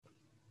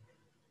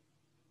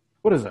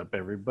What is up,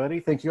 everybody?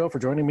 Thank you all for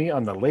joining me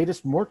on the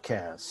latest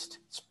Mortcast.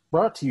 It's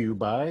brought to you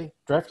by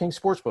DraftKings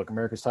Sportsbook,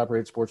 America's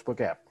top-rated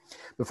sportsbook app.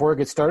 Before I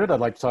get started, I'd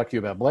like to talk to you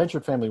about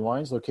Blanchard Family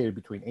Wines, located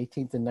between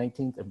 18th and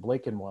 19th and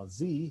Blake and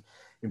Wazee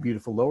in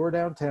beautiful lower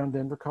downtown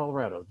Denver,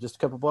 Colorado. Just a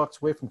couple blocks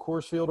away from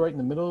Coors Field, right in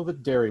the middle of the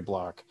dairy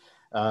block.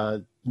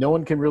 No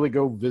one can really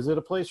go visit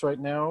a place right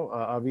now,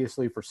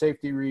 obviously for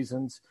safety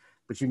reasons,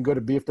 but you can go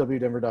to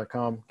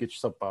bfwdenver.com, get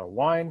yourself a bottle of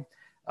wine.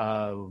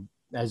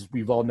 As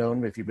we've all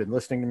known, if you've been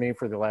listening to me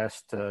for the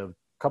last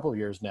couple of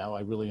years now,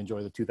 I really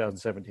enjoy the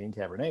 2017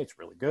 Cabernet. It's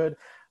really good.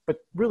 But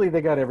really, they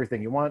got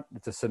everything you want.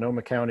 It's a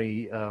Sonoma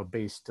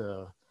County-based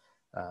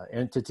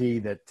entity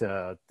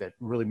that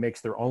really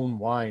makes their own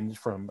wines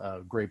from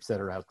grapes that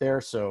are out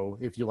there. So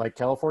if you like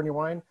California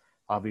wine,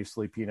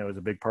 obviously Pinot is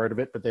a big part of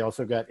it, but they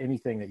also got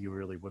anything that you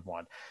really would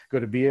want.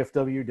 Go to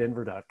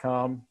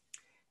bfwdenver.com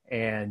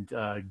and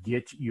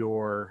get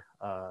your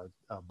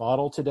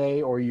bottle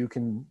today, or you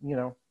can,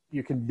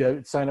 you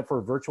can sign up for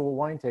a virtual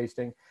wine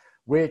tasting,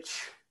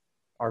 which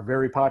are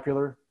very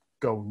popular.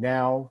 Go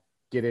now,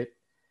 get it,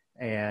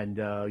 and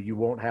you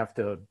won't have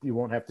to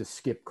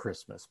skip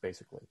Christmas,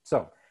 basically.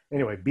 So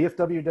anyway,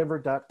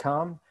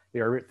 bfwdenver.com. They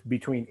are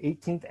between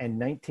 18th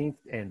and 19th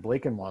and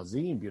Blake and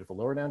Wazee in beautiful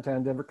lower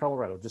downtown Denver,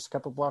 Colorado, just a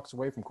couple blocks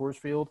away from Coors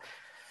Field,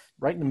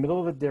 right in the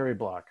middle of the dairy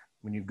block.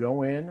 When you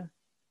go in,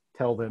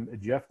 tell them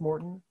Jeff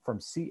Morton from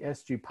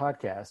CSG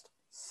Podcast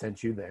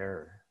sent you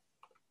there.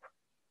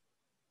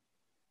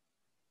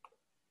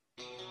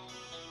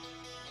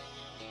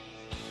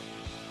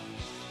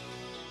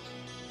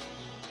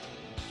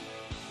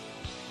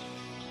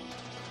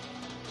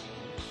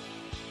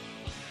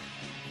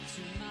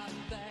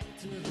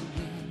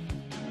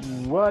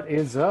 What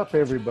is up,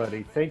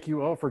 everybody? Thank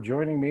you all for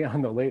joining me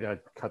on I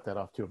cut that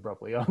off too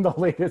abruptly, on the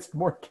latest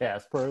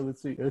Mortcast part of the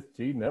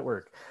CSG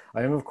network.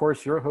 I am, of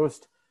course, your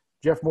host,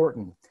 Jeff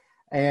Morton.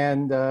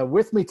 And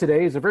with me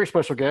today is a very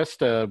special guest.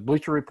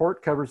 Bleacher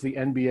Report covers the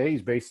NBA.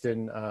 He's based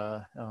in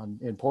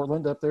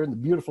Portland, up there in the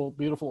beautiful,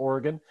 beautiful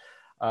Oregon.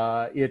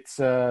 It's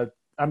a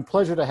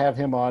pleasure to have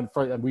him on.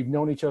 We've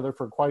known each other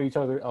for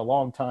a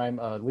long time,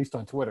 at least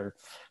on Twitter.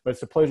 But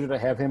it's a pleasure to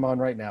have him on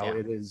right now. Yeah.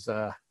 It is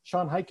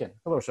Sean Highkin.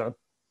 Hello, Sean.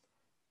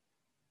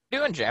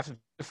 Doing, Jeff?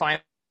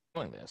 Finally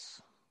doing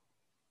this.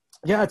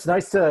 Yeah, it's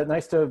nice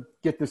to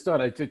get this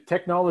done.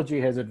 Technology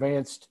has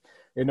advanced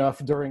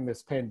enough during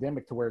this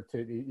pandemic to where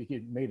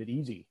it made it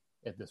easy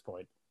at this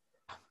point.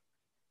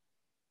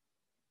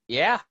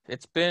 Yeah,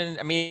 it's been.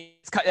 I mean,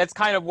 it's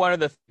kind of one of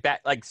the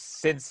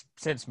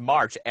since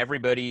March,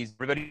 everybody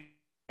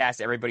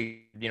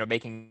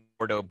making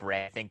sourdough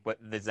bread. I think what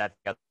is that?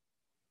 But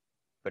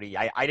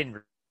I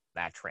didn't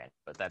that trend,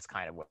 but that's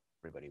kind of what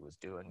everybody was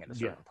doing at a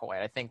certain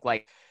point. I think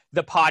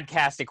the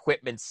podcast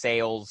equipment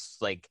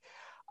sales,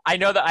 I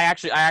know that I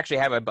actually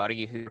have a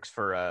buddy who works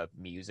for a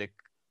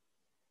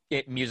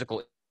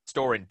musical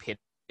store in Pitt,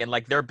 and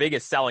their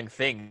biggest selling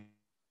thing,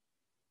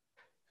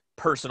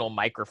 personal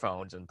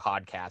microphones and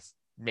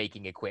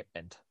making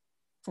equipment.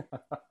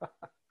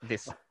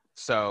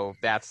 So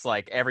that's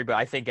everybody.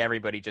 I think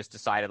everybody just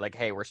decided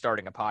hey, we're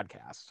starting a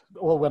podcast.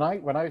 Well, when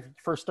I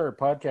first started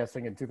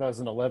podcasting in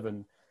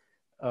 2011.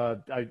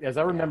 As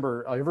I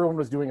remember, everyone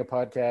was doing a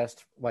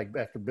podcast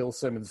after Bill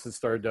Simmons had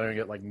started doing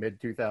it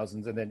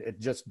mid-2000s, and then it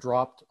just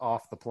dropped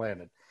off the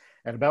planet.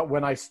 And about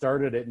when I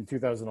started it in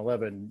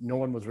 2011, no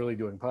one was really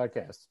doing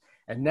podcasts.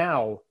 And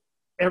now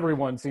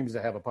everyone seems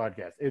to have a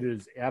podcast. It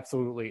is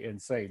absolutely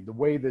insane. The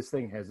way this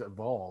thing has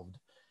evolved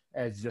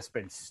has just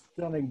been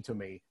stunning to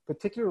me,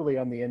 particularly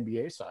on the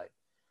NBA side.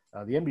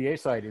 The NBA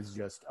side is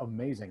just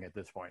amazing at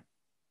this point.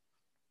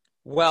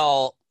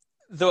 Well,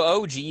 the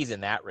OGs in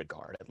that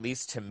regard, at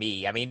least to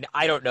me. I mean,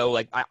 I don't know.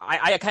 I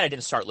kind of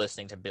didn't start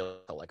listening to Bill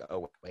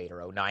until 08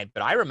 or 09,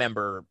 but I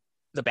remember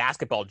the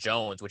Basketball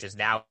Jones, which is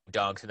now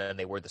Dunks, and then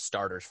they were the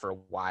starters for a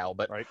while.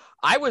 But right.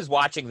 I was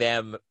watching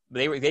them.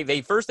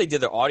 They first did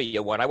the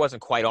audio one. I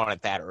wasn't quite on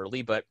it that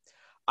early, but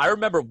I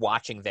remember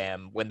watching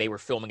them when they were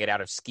filming it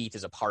out of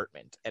Skeet's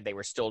apartment, and they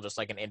were still just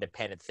an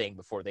independent thing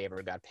before they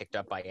ever got picked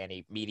up by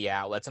any media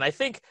outlets. And I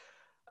think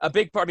a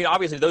big part,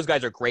 obviously those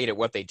guys are great at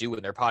what they do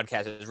and their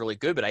podcast is really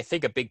good, but I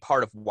think a big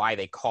part of why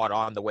they caught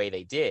on the way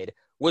they did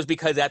was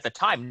because at the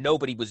time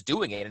nobody was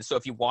doing it. And so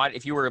if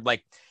you were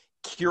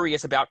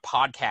curious about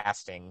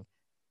podcasting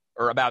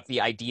or about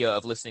the idea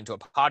of listening to a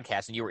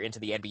podcast and you were into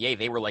the NBA,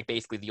 they were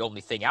basically the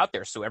only thing out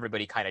there. So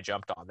everybody kind of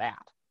jumped on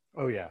that.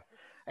 Oh yeah.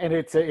 And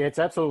it's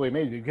absolutely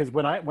amazing because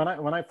when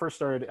I first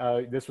started,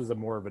 this was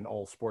more of an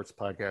all sports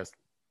podcast.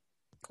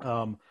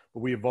 But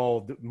we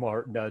evolved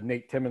more.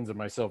 Nate Timmons and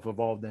myself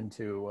evolved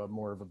into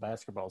more of a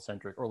basketball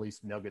centric, or at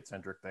least nugget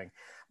centric thing.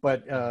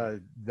 But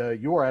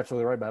you are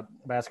absolutely right about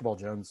Basketball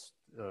Jones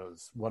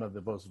is one of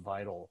the most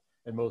vital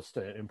and most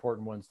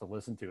important ones to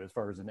listen to as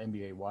far as an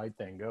NBA wide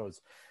thing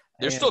goes.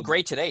 They're still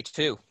great today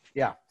too.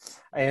 Yeah,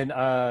 and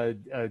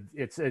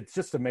it's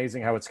just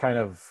amazing how it's kind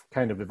of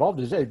evolved.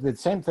 It's the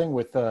same thing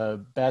with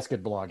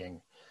basket blogging,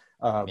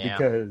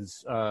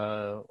 because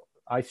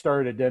I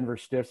started at Denver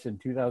Stiffs in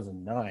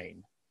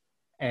 2009.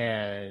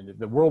 and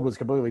the world was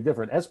completely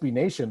different. SB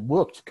Nation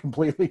looked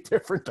completely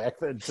different back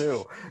then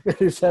too.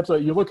 It's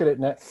absolutely, you look at it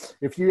now,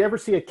 if you ever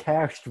see a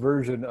cached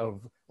version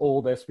of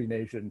old SB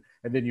Nation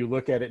and then you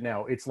look at it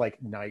now, it's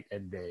like night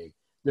and day.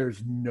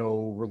 There's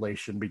no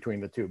relation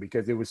between the two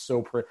because it was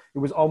it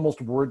was almost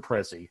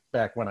WordPressy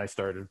back when I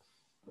started.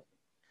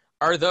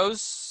 Are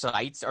those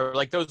sites, or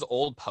like those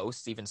old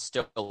posts, even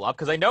still up?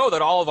 Because I know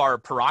that all of our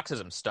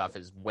Paroxysm stuff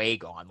is way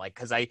gone. Like,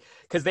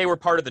 because we were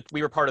part of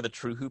the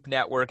True Hoop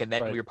network, and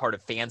then Right. we were part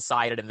of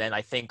Fansided, and then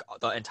I think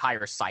the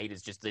entire site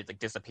is just like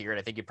disappeared.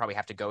 I think you probably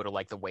have to go to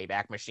like the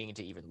Wayback Machine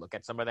to even look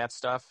at some of that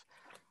stuff.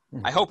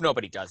 Mm-hmm. I hope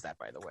nobody does that,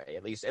 by the way.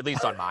 At least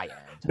on my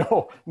end.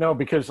 No,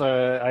 because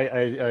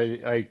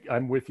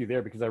I'm with you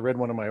there because I read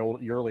one of my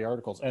early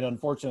articles, and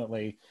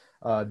unfortunately,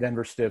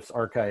 Denver Stiff's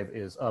archive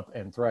is up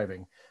and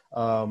thriving.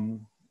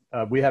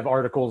 We have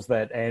articles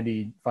that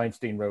Andy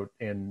Feinstein wrote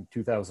in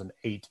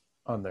 2008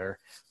 on there,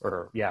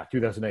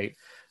 2008,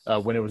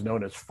 when it was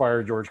known as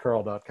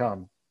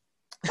FireGeorgeCarl.com.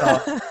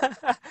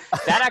 That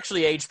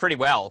actually aged pretty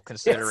well,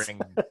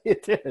 considering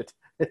it did.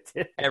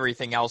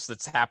 Everything else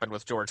that's happened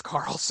with George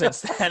Karl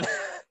since then.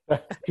 I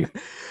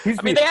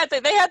mean,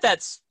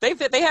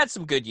 they had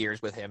some good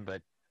years with him,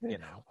 but you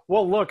know.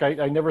 Well, look,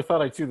 I never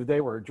thought I'd see the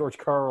day where George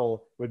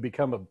Karl would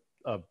become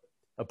a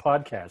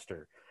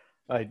podcaster.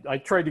 I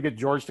tried to get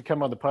George to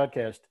come on the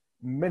podcast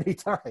many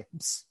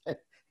times.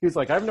 He's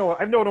like, I don't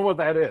know what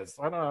that is.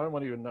 I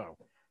don't even know.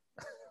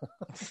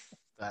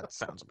 That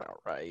sounds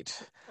about right.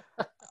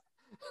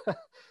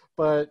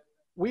 But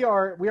we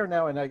are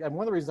now, and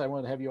one of the reasons I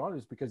wanted to have you on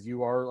is because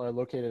you are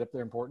located up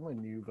there in Portland,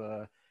 and you've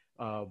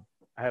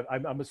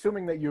I'm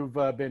assuming that you've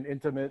been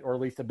intimate, or at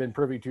least have been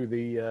privy to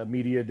the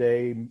media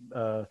day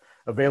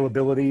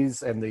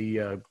availabilities and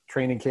the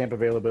training camp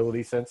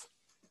availability since.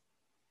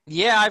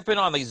 Yeah, I've been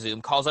on these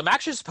Zoom calls. I'm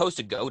actually supposed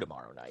to go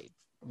tomorrow night.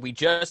 We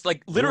just,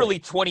 literally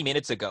 20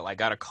 minutes ago, I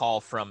got a call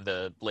from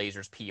the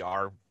Blazers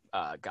PR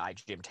guy,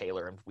 Jim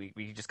Taylor, and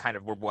we just kind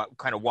of were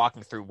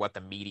walking through what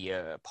the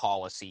media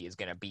policy is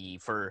going to be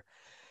for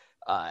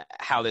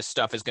how this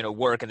stuff is going to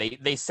work. And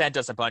they sent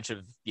us a bunch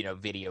of,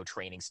 video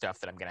training stuff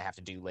that I'm going to have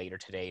to do later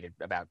today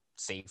about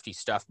safety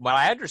stuff. What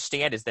I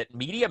understand is that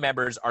media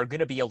members are going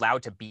to be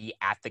allowed to be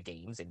at the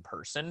games in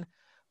person,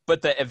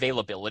 but the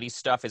availability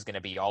stuff is going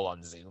to be all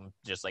on Zoom,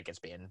 just like it's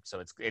been.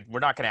 So we're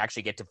not going to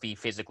actually get to be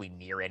physically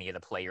near any of the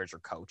players or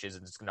coaches,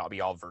 and it's going to be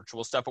all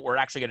virtual stuff. But we're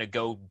actually going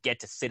to get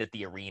to sit at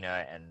the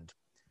arena and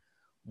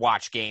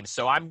watch games.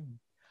 So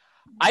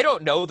I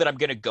don't know that I'm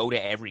going to go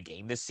to every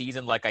game this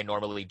season like I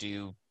normally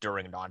do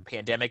during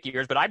non-pandemic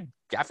years, but I'm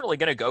definitely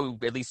going to go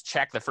at least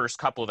check the first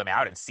couple of them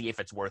out and see if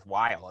it's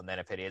worthwhile. And then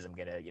if it is, I'm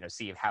going to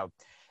see if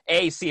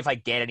I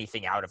get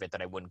anything out of it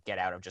that I wouldn't get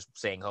out of just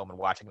staying home and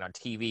watching it on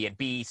TV, and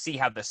B, see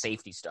how the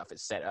safety stuff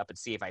is set up and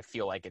see if I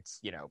feel like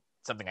it's,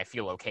 something I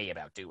feel okay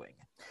about doing.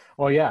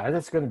 Well, yeah,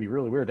 that's going to be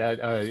really weird.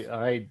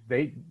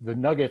 The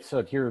Nuggets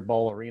here at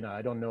Ball Arena,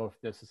 I don't know if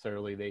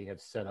necessarily they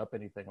have set up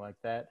anything like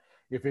that.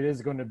 If it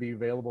is going to be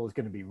available, it's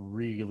going to be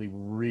really,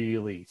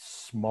 really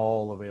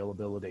small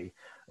availability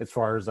as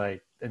far as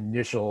I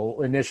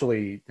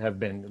initially have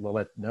been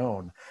let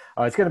known.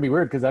 It's going to be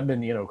weird because I've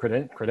been,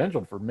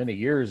 credentialed for many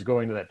years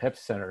going to that Pepsi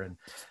Center, and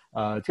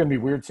it's going to be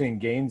weird seeing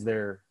games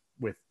there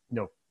with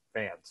no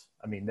fans.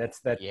 I mean,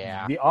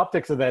 Yeah. The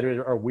optics of that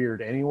are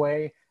weird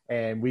anyway,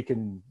 and we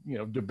can,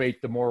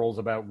 debate the morals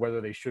about whether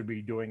they should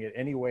be doing it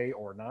anyway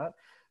or not.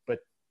 But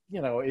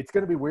it's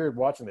going to be weird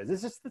watching this.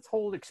 It's just this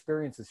whole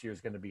experience this year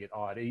is going to be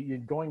odd.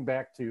 Going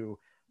back to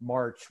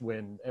March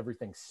when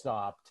everything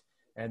stopped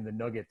and the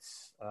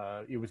Nuggets,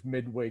 it was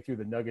midway through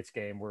the Nuggets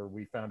game where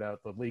we found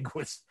out the league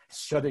was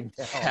shutting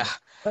down. Yeah.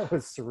 That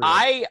was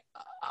surreal.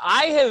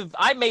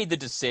 I made the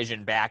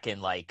decision back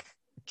in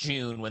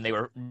June when they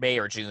were May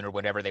or June or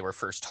whatever they were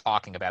first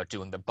talking about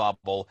doing the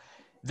bubble,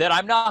 that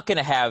I'm not going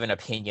to have an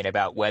opinion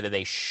about whether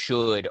they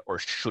should or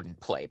shouldn't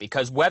play,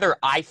 because whether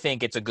I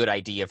think it's a good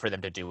idea for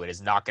them to do it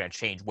is not going to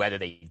change whether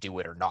they do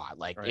it or not.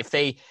 Right. If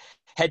they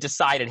had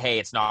decided, hey,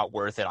 it's not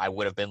worth it, I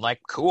would have been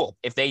like, cool.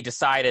 If they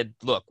decided,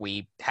 look,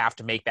 we have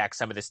to make back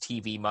some of this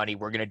TV money,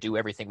 we're going to do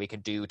everything we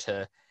can do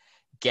to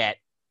get,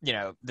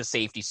 the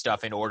safety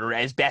stuff in order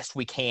as best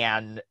we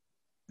can,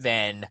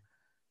 then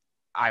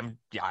I'm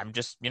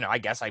just, I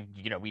guess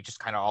we just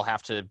kind of all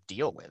have to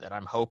deal with it.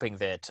 I'm hoping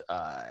that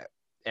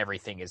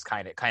everything is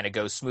kind of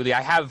goes smoothly.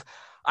 I have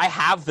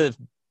the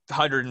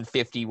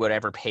 150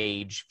 whatever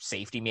page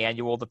safety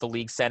manual that the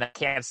league sent. I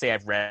can't say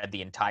I've read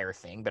the entire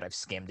thing, but I've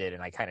skimmed it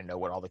and I kind of know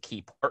what all the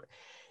key part.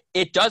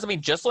 It does. I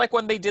mean, just like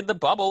when they did the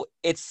bubble,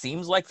 it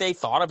seems like they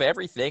thought of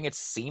everything. It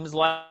seems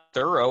like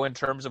thorough in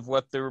terms of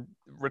what the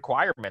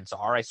requirements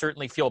are. I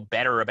certainly feel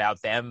better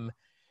about them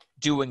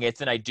doing it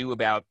than I do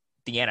about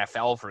the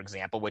NFL, for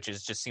example, which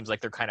just seems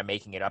like they're kind of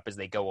making it up as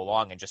they go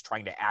along and just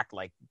trying to act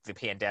like the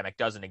pandemic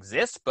doesn't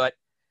exist. But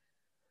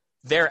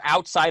they're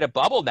outside a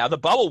bubble now. The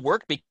bubble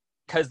worked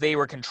because they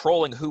were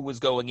controlling who was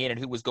going in and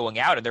who was going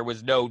out, and there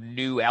was no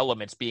new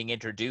elements being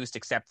introduced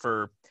except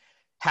for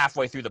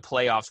halfway through the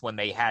playoffs when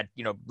they had,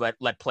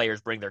 let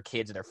players bring their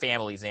kids and their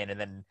families in, and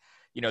then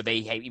they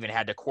even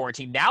had to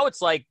quarantine. Now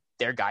it's like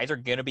their guys are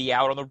going to be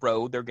out on the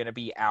road. They're going to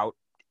be out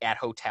at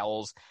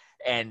hotels,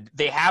 and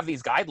they have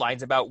these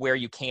guidelines about where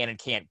you can and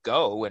can't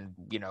go. And,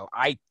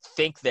 I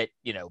think that,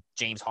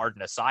 James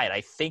Harden aside, I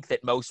think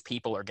that most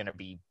people are going to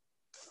be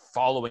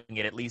following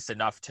it at least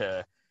enough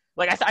to,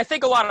 like, I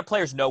think a lot of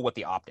players know what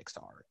the optics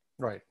are.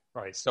 Right.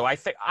 So I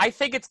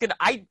think it's going to,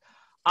 I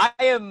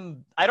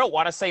don't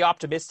want to say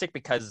optimistic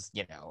because,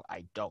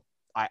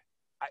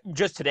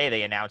 just today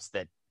they announced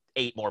that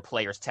 8 more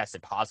players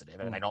tested positive,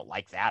 and I don't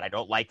like that. I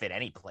don't like that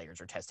any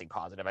players are testing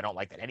positive. I don't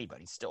like that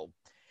anybody still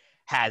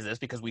has this,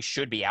 because we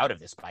should be out of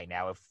this by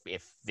now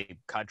if the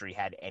country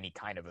had any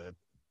kind of a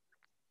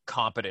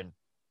competent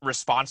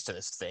response to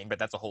this thing, but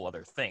that's a whole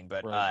other thing.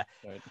 But right.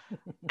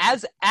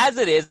 as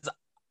it is,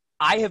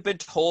 I have been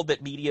told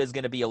that media is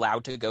going to be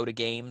allowed to go to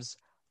games.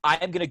 I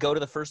am going to go to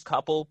the first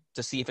couple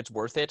to see if it's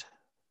worth it.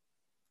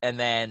 And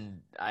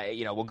then,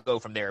 we'll go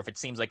from there. If it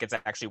seems like it's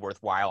actually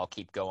worthwhile, I'll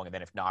keep going. And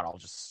then if not, I'll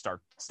just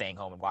start staying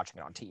home and watching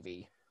it on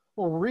TV.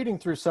 Well, reading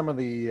through some of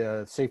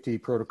the safety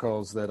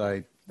protocols that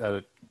I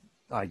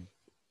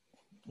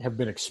have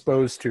been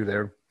exposed to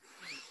there,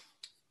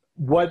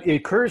 what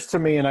occurs to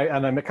me, and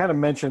I kind of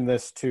mentioned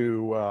this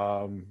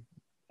to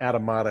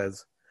Adam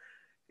Mares,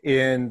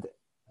 and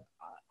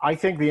I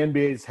think the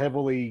NBA is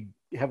heavily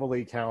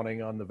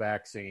counting on the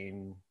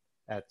vaccine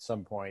at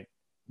some point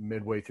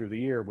midway through the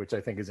year, which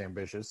I think is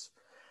ambitious.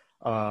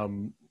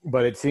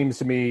 But it seems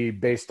to me,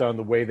 based on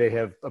the way they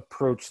have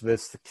approached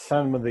this,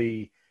 some of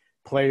the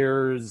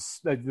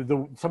players,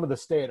 some of the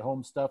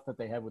stay-at-home stuff that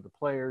they have with the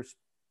players,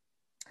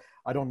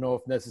 I don't know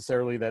if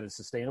necessarily that is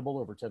sustainable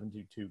over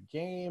 72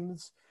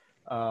 games.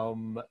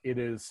 It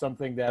is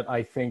something that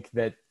I think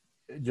that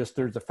just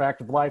there's a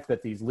fact of life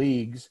that these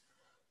leagues,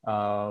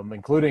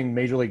 including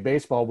Major League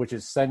Baseball, which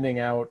is sending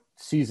out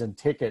season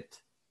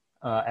ticket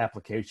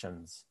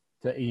applications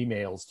to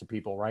emails to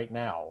people right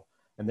now,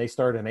 and they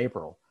start in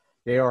April.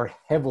 They are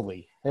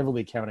heavily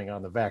counting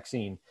on the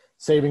vaccine,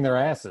 saving their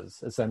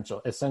asses,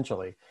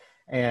 essentially.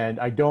 And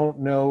I don't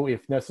know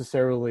if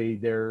necessarily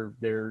their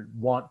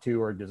want to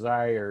or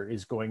desire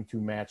is going to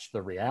match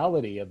the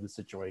reality of the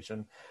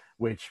situation,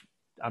 which,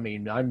 I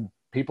mean,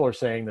 people are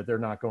saying that they're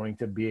not going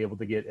to be able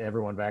to get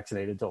everyone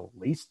vaccinated until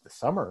at least the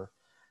summer.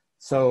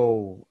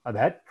 So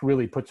that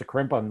really puts a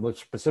crimp on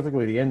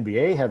specifically the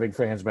NBA having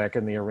fans back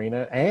in the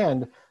arena,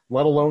 and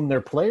let alone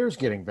their players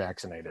getting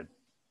vaccinated.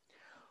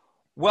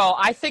 Well,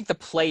 I think the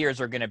players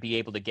are going to be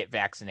able to get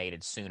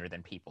vaccinated sooner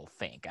than people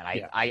think. And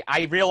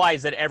I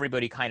realize that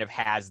everybody kind of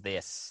has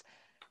this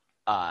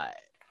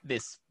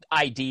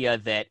idea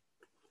that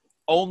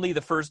only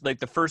the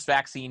first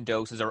vaccine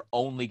doses are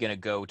only going to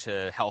go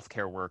to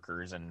healthcare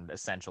workers and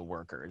essential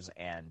workers.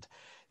 And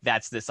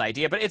that's this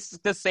idea. But it's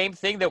the same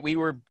thing that we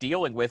were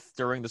dealing with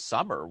during the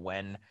summer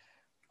when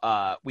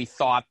we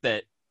thought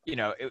that,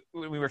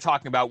 we were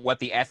talking about what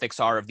the ethics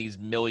are of these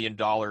 $1 million,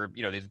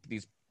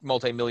 these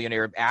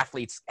multimillionaire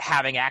athletes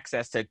having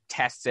access to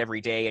tests every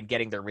day and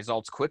getting their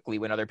results quickly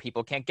when other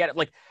people can't get it.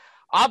 Like,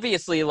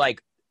 obviously,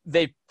 like,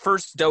 the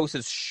first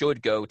doses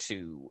should go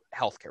to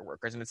healthcare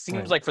workers. And it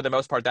seems like for the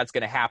most part that's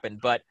going to happen.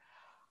 But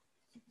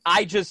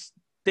I just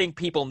think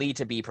people need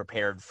to be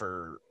prepared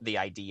for the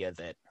idea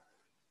that,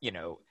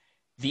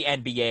 the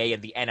NBA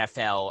and the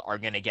NFL are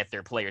going to get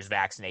their players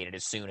vaccinated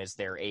as soon as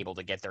they're able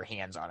to get their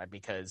hands on it,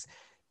 because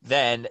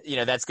then,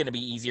 that's going to be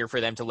easier for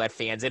them to let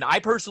fans in. I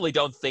personally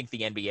don't think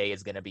the NBA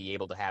is going to be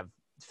able to have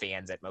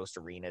fans at most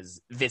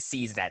arenas this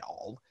season at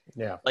all.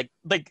 Yeah.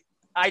 Like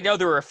I know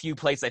there are a few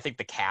places. I think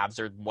the Cavs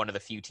are one of the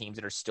few teams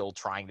that are still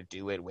trying to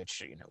do it,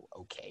 which,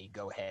 okay,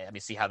 go ahead. Let me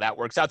see how that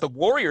works out. The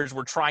Warriors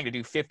were trying to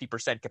do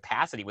 50%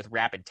 capacity with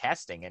rapid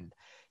testing, and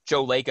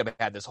Joe Lacob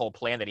had this whole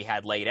plan that he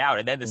had laid out.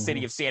 And then the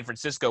city of San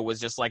Francisco was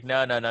just like,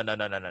 no, you're not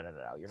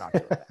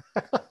doing that.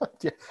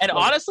 Yeah. And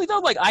honestly, though,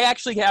 like, I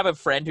actually have a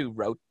friend who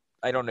wrote,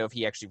 I don't know if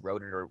he actually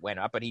wrote it or it went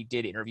up, but he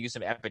did interview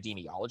some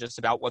epidemiologists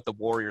about what the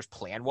Warriors'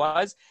 plan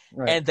was.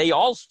 Right. And they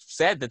all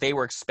said that they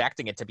were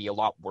expecting it to be a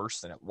lot worse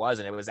than it was.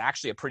 And it was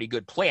actually a pretty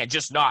good plan,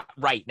 just not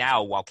right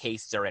now while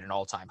cases are at an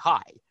all-time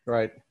high.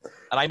 Right.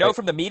 And I know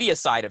from the media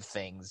side of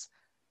things,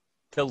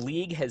 the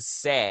league has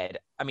said,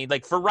 I mean,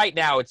 like, for right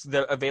now, it's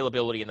the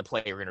availability and the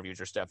player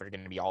interviews or stuff are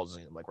going to be all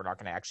Zoom. Like, we're not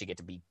going to actually get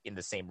to be in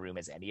the same room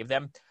as any of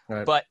them.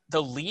 Right. But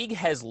the league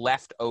has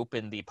left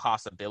open the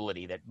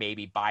possibility that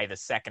maybe by the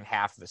second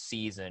half of the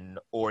season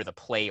or the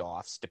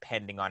playoffs,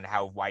 depending on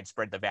how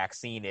widespread the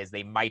vaccine is,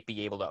 they might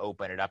be able to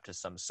open it up to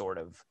some sort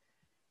of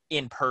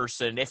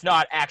in-person, if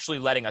not actually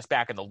letting us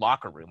back in the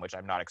locker room, which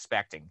I'm not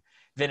expecting,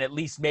 then at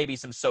least maybe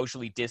some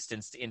socially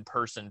distanced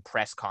in-person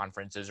press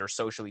conferences or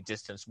socially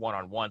distanced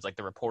one-on-ones like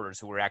the reporters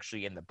who were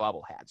actually in the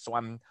bubble had. So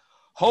I'm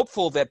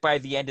hopeful that by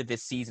the end of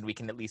this season, we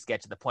can at least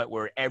get to the point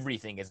where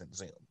everything isn't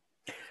Zoom.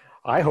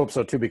 I hope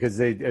so too, because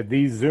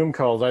these Zoom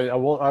calls, I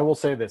will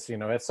say this,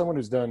 as someone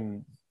who's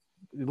done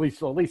at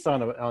least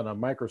on a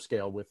micro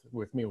scale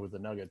with me with the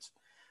Nuggets,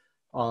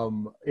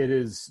 it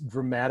is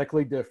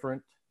dramatically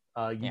different.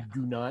 You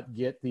do not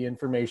get the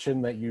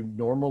information that you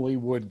normally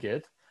would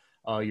get.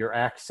 Your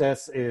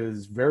access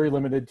is very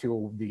limited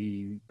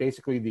to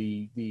basically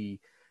the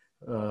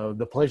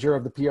pleasure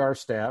of the PR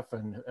staff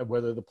and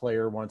whether the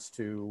player wants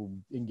to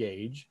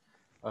engage.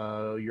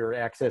 Your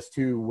access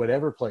to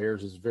whatever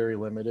players is very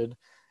limited.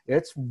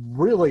 It's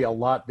really a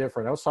lot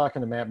different. I was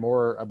talking to Matt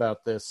Moore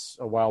about this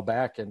a while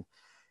back, and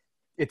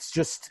it's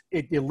just,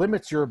 it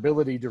limits your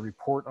ability to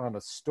report on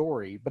a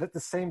story. But at the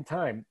same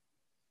time,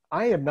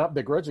 I am not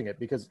begrudging it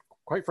because,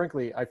 quite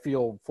frankly, I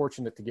feel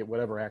fortunate to get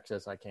whatever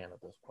access I can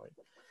at this point.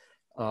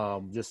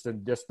 Just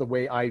the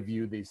way I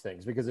view these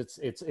things, because it's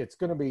just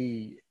going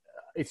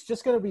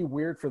to be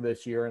weird for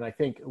this year. And I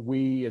think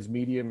we as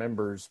media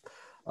members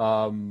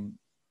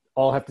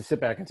all have to sit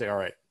back and say, all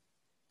right,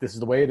 this is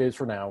the way it is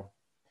for now.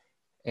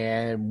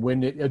 And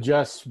when it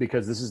adjusts,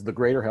 because this is the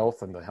greater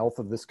health and the health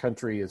of this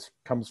country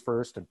comes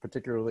first. And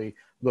particularly,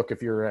 look,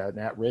 if you're an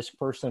at-risk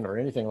person or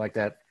anything like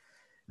that,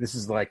 this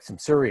is like some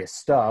serious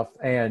stuff.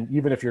 And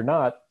even if you're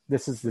not,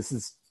 this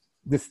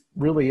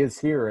really is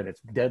here, and it's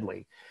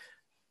deadly.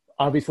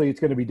 Obviously, it's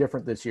going to be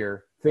different this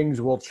year.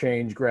 Things will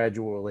change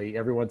gradually.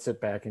 Everyone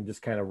sit back and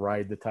just kind of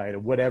ride the tide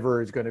of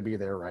whatever is going to be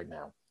there right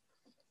now.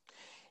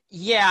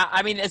 Yeah,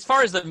 I mean, as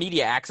far as the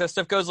media access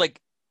stuff goes, like,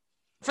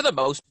 for the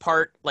most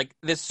part, like,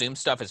 this Zoom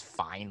stuff is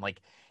fine.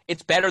 Like,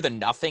 it's better than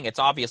nothing. It's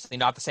obviously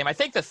not the same. I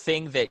think the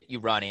thing that you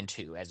run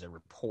into as a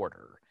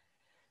reporter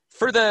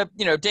for the,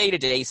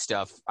 day-to-day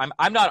stuff,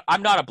 I'm not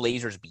a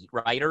Blazers beat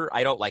writer.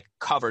 I don't like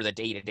cover the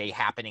day-to-day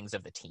happenings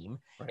of the team.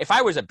 Right. If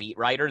I was a beat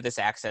writer, this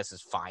access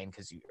is fine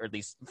or at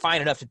least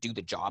fine enough to do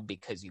the job,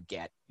 because you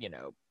get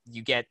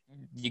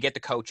the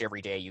coach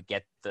every day. You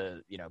get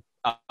the,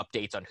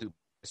 updates on who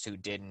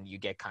didn't. You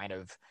get kind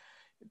of,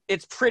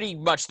 it's pretty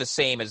much the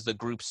same as the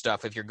group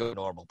stuff if you're going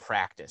normal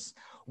practice.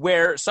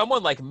 Where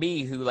someone like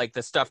me, who, like,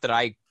 the stuff that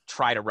I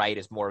try to write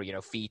is more,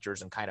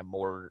 features and kind of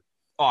more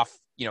off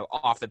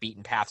the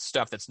beaten path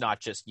stuff that's not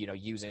just,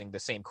 using the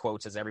same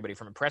quotes as everybody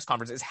from a press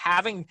conference, is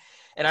having,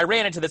 and I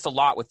ran into this a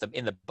lot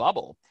in the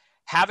bubble,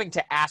 having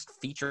to ask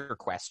feature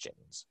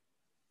questions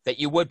that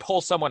you would pull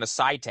someone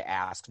aside to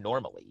ask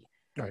normally.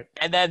 Right.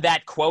 And then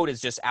that quote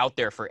is just out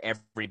there for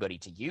everybody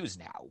to use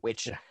now,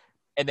 which... Yeah.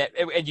 And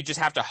you just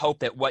have to hope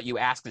that what you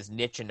ask is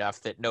niche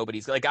enough that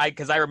nobody's like,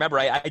 because I remember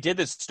I did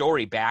this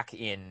story back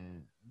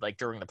in, like,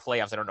 during the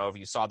playoffs. I don't know if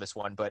you saw this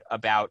one, but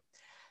about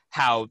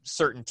how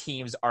certain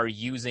teams are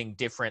using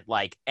different,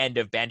 like, end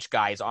of bench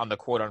guys on the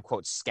quote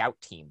unquote scout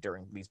team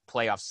during these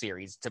playoff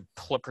series to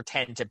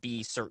pretend to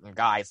be certain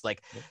guys.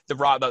 Like, the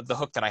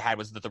hook that I had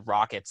was that the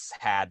Rockets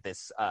had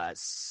this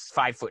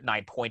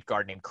 5'9" point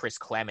guard named Chris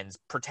Clemens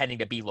pretending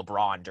to be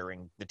LeBron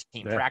during the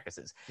team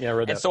practices. Yeah, I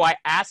read that. So I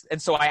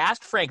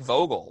asked Frank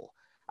Vogel.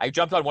 I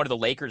jumped on one of the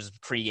Lakers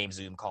pregame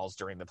Zoom calls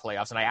during the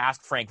playoffs, and I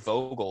asked Frank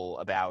Vogel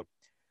about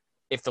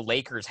if the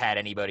Lakers had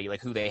anybody,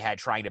 like, who they had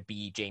trying to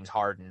be James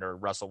Harden or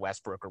Russell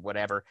Westbrook or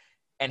whatever.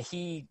 And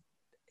he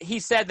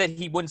said that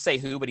he wouldn't say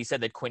who, but he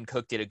said that Quinn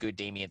Cook did a good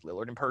Damian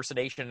Lillard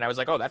impersonation. And I was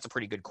like, oh, that's a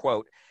pretty good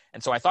quote.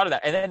 And so I thought of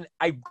that. And then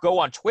I go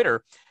on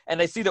Twitter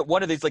and I see that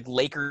one of these, like,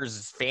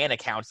 Lakers fan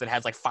accounts that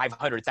has like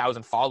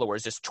 500,000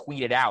 followers just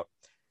tweeted out,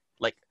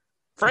 like,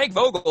 Frank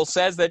Vogel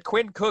says that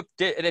Quinn Cook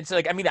did. And it's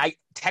like, I mean,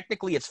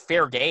 technically it's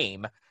fair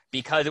game,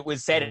 because it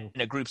was said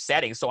in a group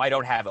setting, so I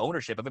don't have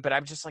ownership of it. But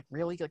I'm just like,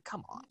 really? Like,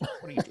 come on.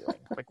 What are you doing?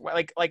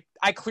 like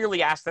I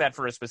clearly asked that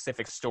for a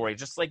specific story.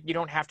 Just, like, you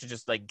don't have to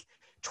just, like,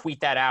 tweet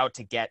that out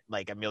to get,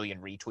 like, a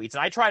million retweets. And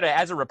I try to,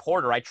 as a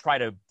reporter,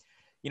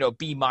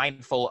 be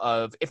mindful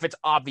of, if it's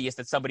obvious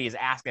that somebody is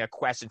asking a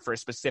question for a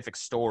specific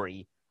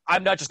story,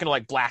 I'm not just going to,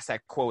 like, blast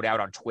that quote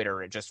out on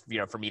Twitter and just,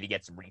 for me to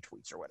get some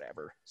retweets or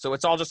whatever. So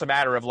it's all just a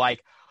matter of,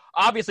 like,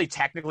 obviously,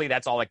 technically,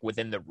 that's all, like,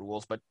 within the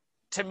rules, but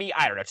to me,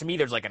 I don't know. To me,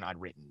 there's, like, an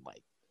unwritten,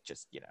 like,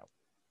 just, be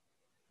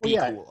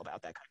cool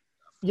about that kind of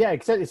stuff. Yeah,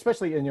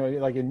 especially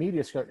like in media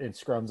in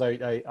scrums,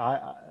 I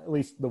at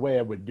least the way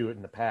I would do it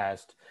in the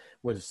past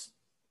was,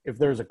 if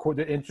there's an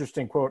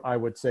interesting quote, I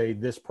would say,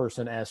 this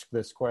person asked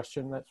this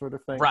question, that sort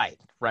of thing. Right.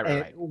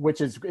 Which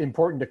is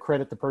important to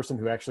credit the person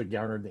who actually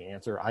garnered the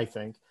answer, I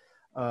think.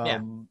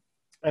 And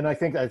I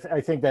think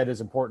that is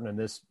important in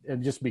this,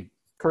 and just be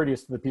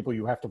courteous to the people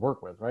you have to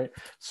work with, right?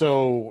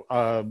 So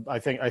I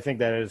think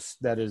that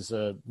is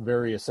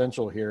very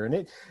essential here,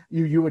 and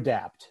you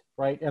adapt,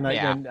 right? And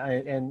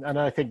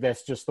I think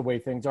that's just the way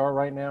things are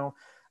right now.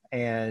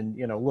 And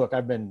look, I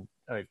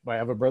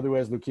have a brother who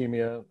has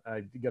leukemia.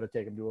 I got to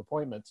take him to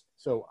appointments,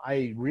 so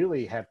I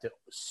really have to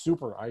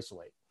super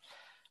isolate.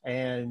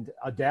 And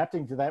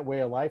adapting to that way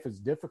of life is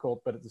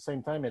difficult, but at the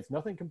same time, it's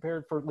nothing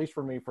compared, for at least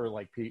for me, for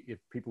like if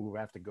people who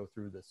have to go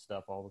through this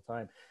stuff all the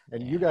time.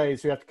 And you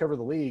guys who have to cover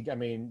the league, I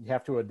mean, you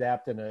have to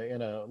adapt in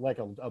a like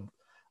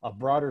a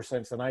broader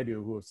sense than I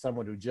do, who is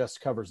someone who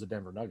just covers the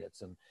Denver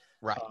Nuggets. And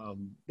right,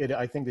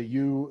 I think that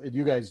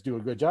you guys do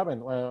a good job.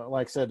 And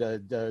like I said,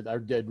 I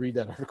did read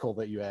that article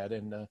that you had,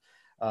 and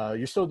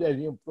you're still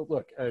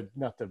look. I'm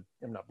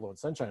not blowing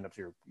sunshine up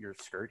your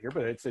skirt here,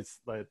 but it's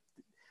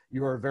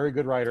you are a very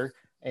good writer.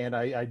 And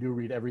I do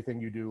read everything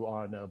you do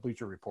on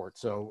Bleacher Report.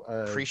 So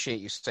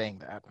appreciate you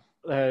saying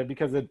that.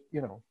 Because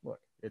look,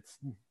 it's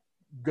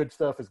good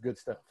stuff is good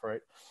stuff,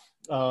 right?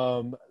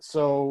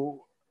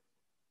 So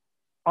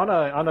on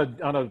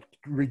a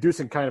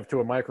reducing kind of to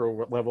a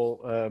micro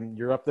level,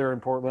 you're up there in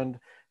Portland.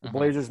 The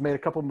Blazers made a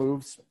couple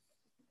moves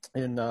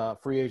in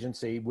free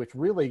agency, which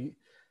really,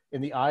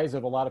 in the eyes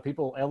of a lot of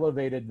people,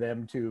 elevated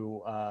them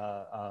to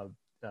a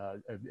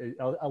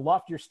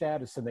loftier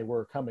status than they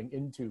were coming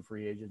into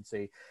free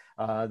agency.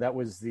 That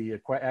was the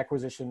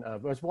acquisition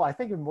of, well, I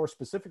think more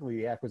specifically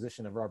the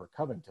acquisition of Robert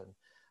Covington,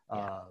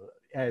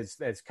 as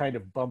kind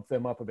of bumped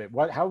them up a bit.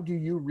 How do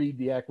you read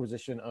the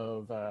acquisition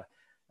of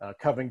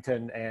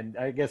Covington, and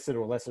I guess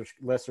to a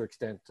lesser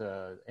extent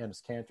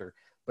Enes Kanter?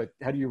 But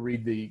how do you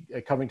read the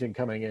Covington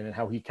coming in and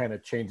how he kind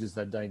of changes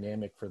that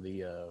dynamic for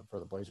the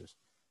Blazers?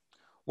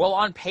 Well,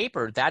 on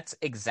paper, that's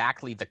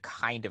exactly the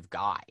kind of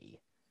guy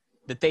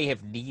that they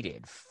have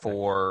needed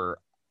for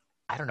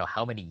I don't know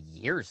how many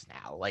years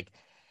now. Like,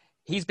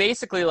 he's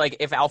basically like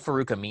if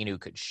Al-Farouq Aminu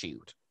could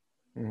shoot.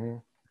 Mm-hmm.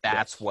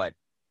 That's what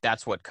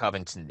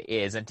Covington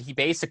is, and he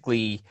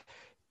basically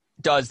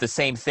does the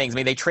same things. I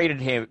mean, they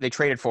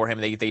traded for him.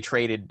 They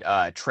traded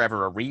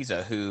Trevor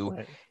Ariza, who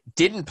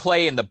didn't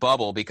play in the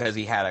bubble because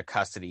he had a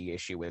custody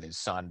issue with his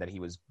son that he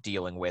was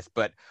dealing with.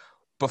 But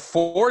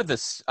before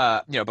this,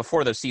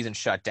 before the season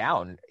shut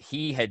down,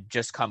 he had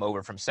just come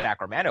over from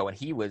Sacramento, and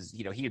he was,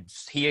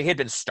 he had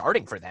been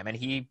starting for them, and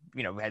he,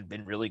 had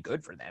been really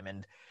good for them.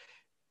 And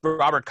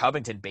Robert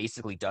Covington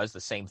basically does the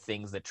same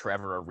things that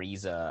Trevor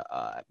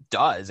Ariza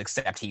does,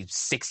 except he's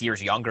 6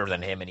 years younger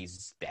than him, and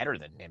he's better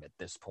than him at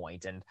this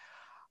point. And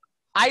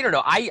I don't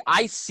know.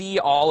 I see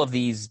all of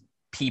these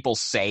people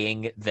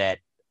saying that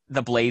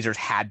the Blazers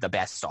had the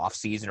best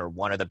offseason or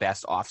one of the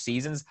best off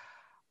seasons.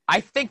 I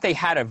think they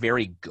had a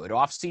very good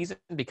offseason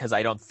because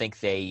I don't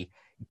think they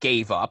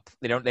gave up.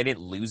 They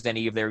didn't lose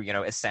any of their,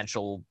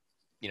 essential,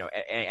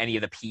 any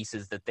of the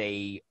pieces that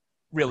they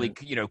really,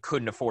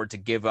 couldn't afford to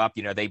give up.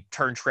 They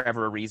turned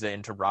Trevor Ariza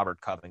into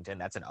Robert Covington.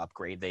 That's an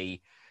upgrade.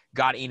 They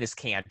got Enes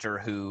Kanter,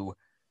 who,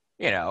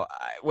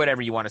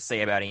 whatever you want to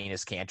say about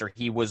Enes Kanter,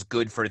 he was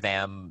good for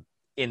them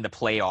in the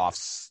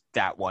playoffs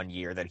that one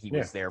year that he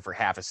was there for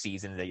half a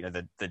season,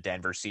 the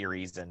Denver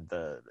series and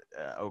the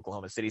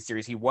Oklahoma City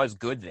series. He was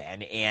good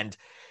then, and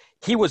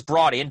he was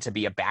brought in to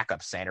be a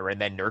backup center,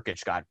 and then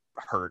Nurkic got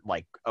hurt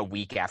like a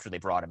week after they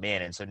brought him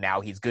in, and so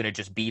now he's going to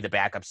just be the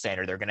backup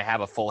center. They're going to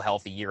have a full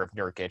healthy year of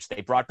Nurkic.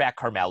 They brought back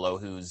Carmelo,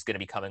 who's going to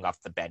be coming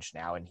off the bench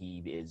now, and he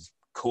is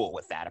cool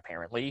with that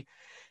apparently.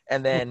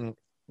 And then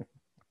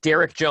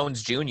Derek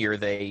Jones Jr.,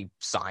 they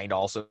signed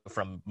also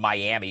from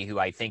Miami, who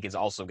I think is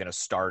also going to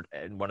start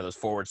in one of those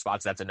forward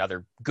spots. That's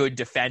another good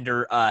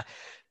defender.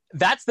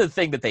 That's the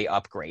thing that they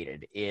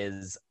upgraded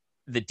is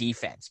the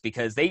defense,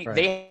 because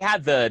they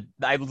had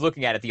I was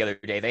looking at it the other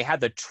day, they had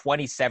the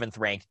 27th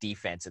ranked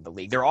defense in the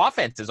league. Their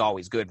offense is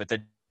always good, but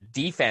the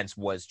defense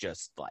was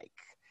just like,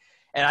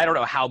 and I don't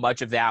know how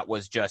much of that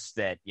was just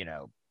that,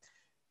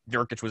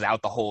 Nurkic was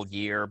out the whole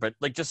year, but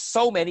like just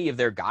so many of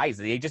their guys,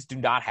 they just do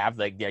not have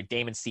like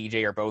Dame and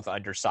CJ are both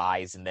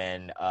undersized. And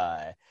then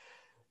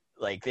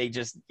like they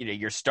just,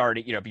 you're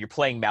starting, you're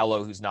playing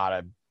Melo, who's not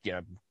a,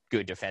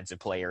 good defensive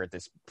player at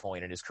this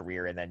point in his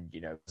career. And then,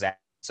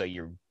 so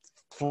you're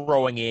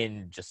throwing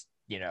in just,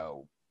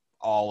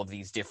 all of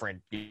these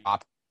different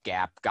top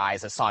gap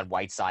guys. Hassan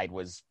Whiteside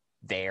was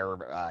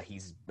there.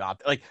 He's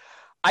not like,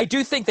 I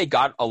do think they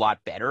got a lot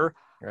better.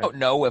 Right. I don't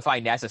know if I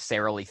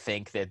necessarily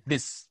think that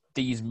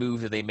these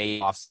moves that they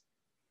made off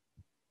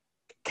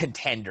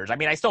contenders. I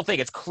mean, I still think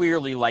it's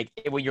clearly like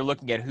when you're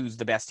looking at who's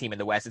the best team in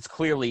the West, it's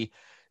clearly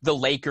the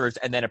Lakers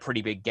and then a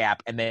pretty big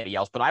gap and then anybody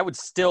else. But I would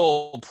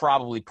still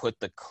probably put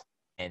the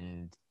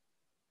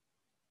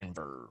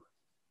Denver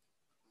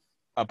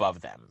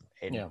above them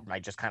in my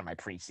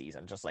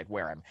preseason, just like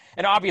where I'm.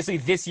 And obviously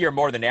this year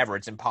more than ever,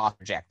 it's impossible to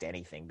project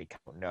anything because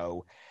you don't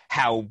know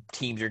how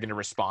teams are going to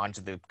respond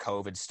to the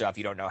COVID stuff.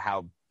 You don't know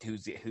how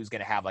who's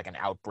going to have like an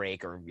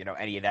outbreak or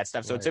any of that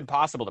stuff. So it's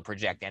impossible to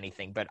project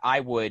anything. But I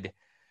would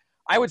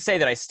say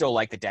that I still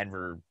like the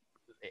Denver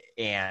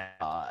and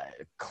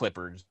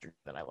Clippers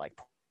than I like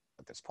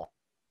at this point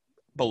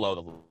below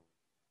the.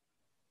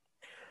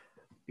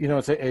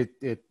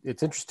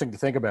 It's interesting to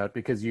think about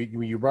because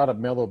you brought up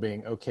Melo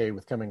being okay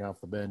with coming off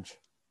the bench.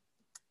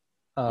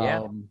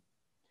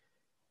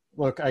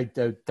 Look, I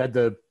had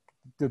the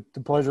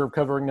pleasure of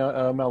covering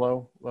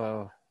Melo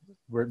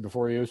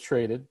before he was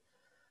traded,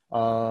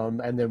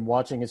 and then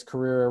watching his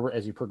career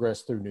as he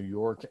progressed through New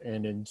York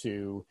and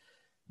into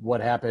what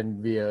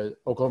happened via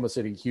Oklahoma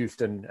City,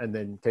 Houston, and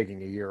then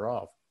taking a year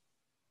off.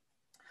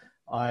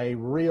 I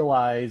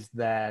realized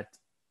that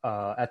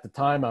at the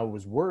time I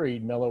was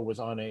worried Melo was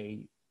on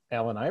a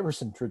Allen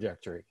Iverson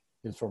trajectory,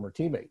 his former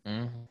teammate.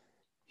 Mm-hmm.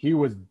 He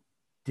was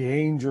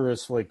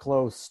dangerously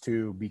close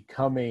to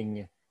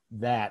becoming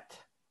that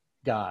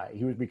guy.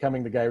 He was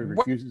becoming the guy who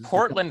refuses.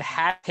 Portland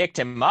had picked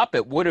him up.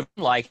 It would have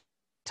been like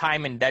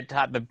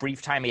the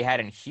brief time he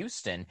had in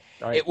Houston.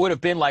 Right. It would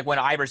have been like when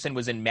Iverson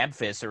was in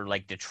Memphis or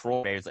like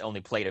Detroit. He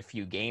only played a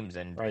few games,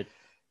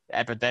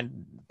 but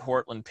then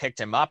Portland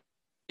picked him up.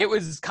 It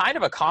was kind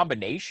of a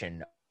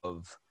combination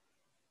of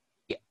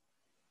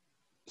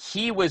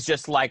he was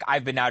just like,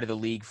 I've been out of the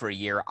league for a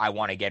year. I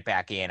want to get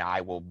back in.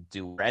 I will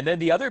do it. And then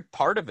the other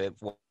part of it,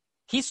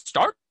 he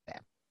started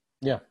them.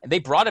 Yeah. And they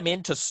brought him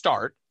in to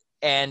start,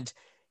 and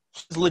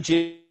he's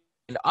legit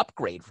an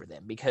upgrade for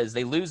them because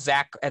they lose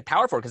Zach at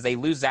power forward because they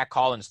lose Zach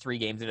Collins 3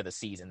 games into the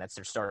season. That's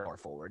their starting power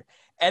forward.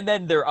 And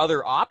then their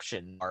other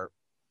option are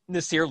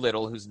Nasir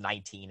Little, who's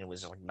 19 and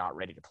was like not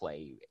ready to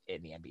play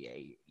in the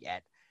NBA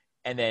yet.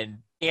 And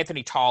then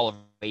Anthony Tall of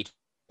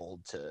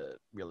old to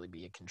really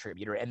be a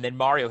contributor, and then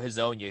Mario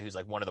Hezonja, who's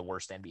like one of the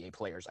worst NBA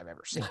players I've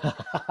ever seen.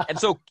 And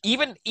so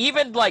even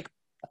like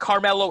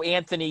Carmelo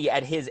Anthony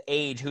at his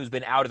age, who's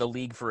been out of the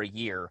league for a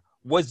year,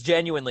 was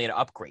genuinely an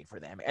upgrade for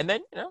them. And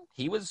then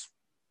he was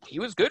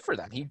good for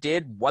them. He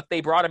did what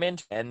they brought him in,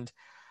 and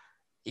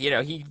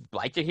he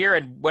liked to hear.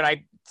 And when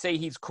I say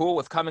he's cool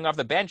with coming off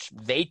the bench,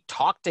 they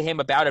talked to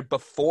him about it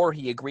before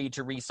he agreed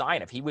to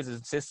re-sign. If he was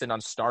insistent on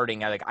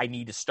starting, I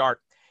need to start.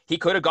 He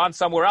could have gone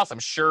somewhere else. I'm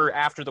sure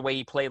after the way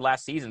he played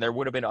last season, there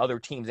would have been other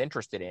teams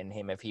interested in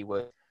him if he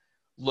was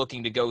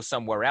looking to go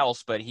somewhere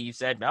else. But he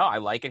said, no, I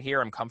like it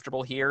here. I'm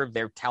comfortable here.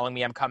 They're telling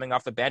me I'm coming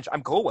off the bench.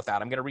 I'm cool with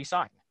that. I'm going to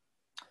resign.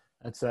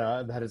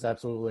 That is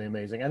absolutely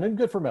amazing. And then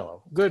good for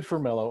Melo. Good for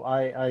Melo.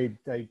 I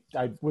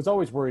was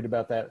always worried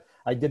about that.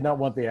 I did not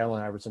want the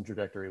Allen Iverson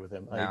trajectory with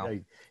him. No.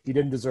 He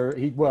didn't deserve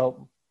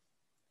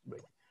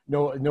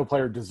no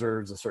player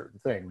deserves a certain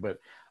thing, but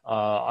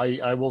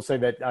I will say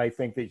that I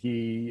think that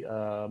he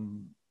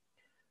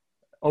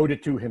owed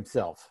it to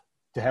himself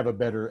to have a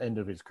better end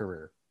of his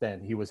career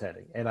than he was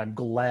heading. And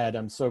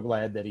I'm so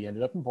glad that he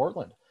ended up in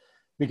Portland,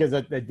 because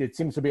it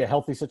seems to be a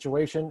healthy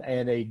situation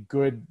and a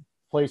good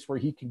place where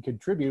he can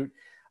contribute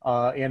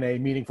in a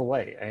meaningful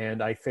way.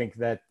 And I think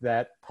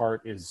that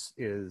part is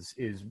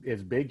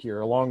big here,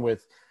 along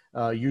with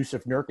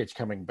Yusuf Nurkic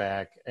coming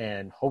back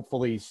and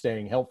hopefully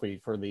staying healthy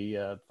for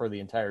the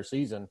entire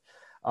season.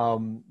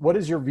 What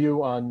is your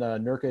view on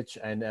Nurkic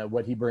and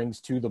what he brings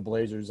to the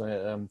Blazers?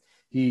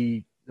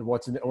 He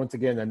once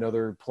again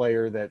another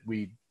player that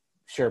we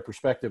share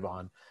perspective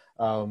on.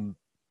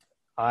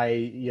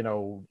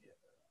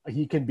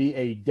 He can be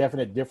a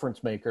definite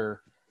difference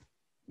maker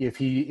if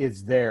he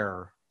is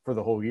there for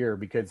the whole year,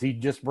 because he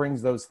just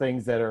brings those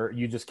things that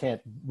you just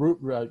can't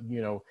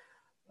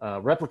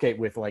replicate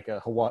with like a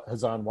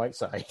Hassan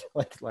Whiteside,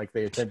 like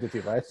they attempted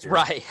to last year.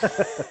 Right.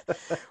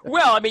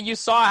 Well, I mean, you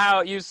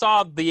saw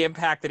the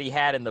impact that he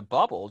had in the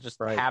bubble, just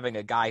having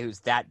a guy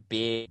who's that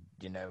big,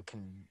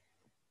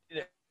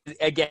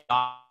 again,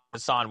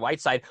 Hassan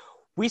Whiteside.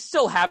 We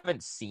still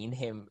haven't seen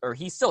him, or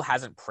he still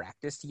hasn't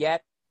practiced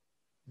yet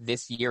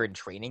this year in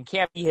training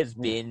camp. He has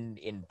been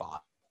in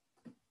Boston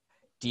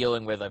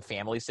dealing with a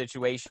family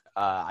situation.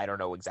 I don't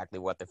know exactly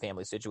what the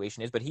family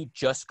situation is, but he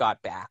just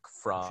got back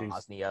from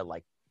Bosnia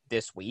like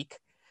this week.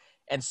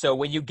 And so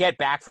when you get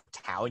back from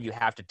town, you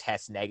have to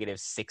test negative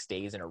 6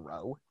 days in a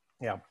row.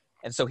 Yeah.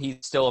 And so he's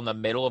still in the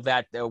middle of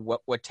that.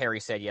 What Terry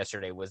said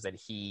yesterday was that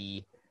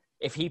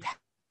if he passed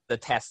the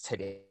test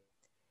today,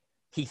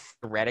 he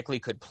theoretically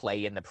could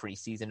play in the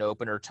preseason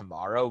opener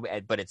tomorrow,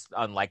 but it's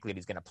unlikely that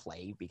he's going to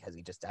play because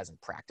he just hasn't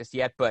practiced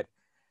yet. But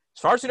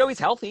as far as we know, he's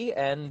healthy.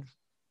 And,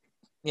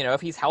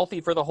 if he's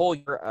healthy for the whole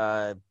year,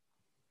 I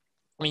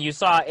mean, you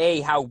saw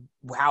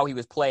how he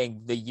was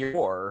playing the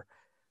year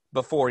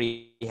before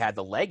he had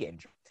the leg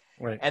injury.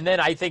 Right. And then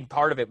I think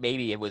part of it,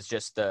 maybe it was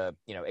just the,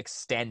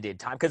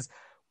 extended time. Because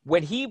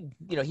when he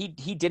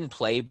didn't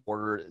play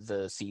for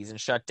the season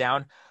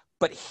shutdown,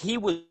 but he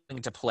was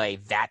going to play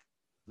that,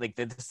 like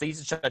the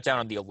season shut down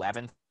on the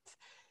 11th.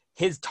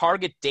 His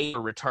target date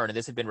for return, and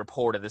this had been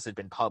reported, this had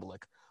been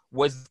public,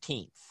 was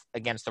 10th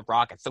against the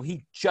Rockets. So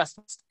he just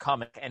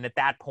come, and at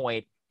that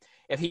point,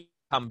 if he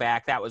come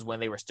back, that was when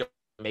they were still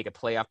to make a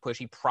playoff push.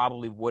 He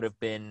probably would have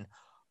been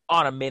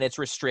on a minutes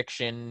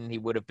restriction. He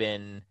would have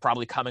been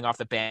probably coming off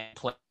the bench,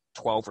 playing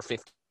 12 or 15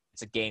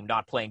 minutes a game,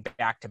 not playing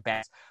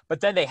back-to-back.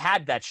 But then they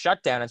had that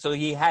shutdown, and so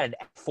he had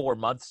 4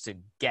 months to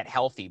get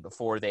healthy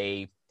before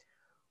they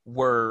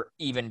were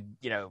even,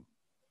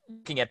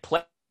 looking at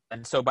play.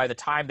 And so by the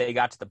time they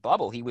got to the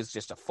bubble, he was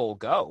just a full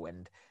go.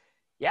 And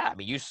yeah, I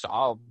mean, you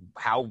saw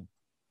how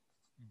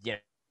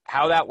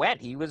that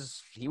went. He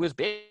was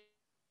big.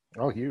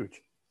 Oh,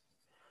 huge.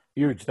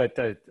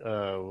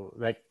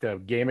 That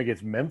game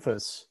against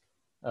Memphis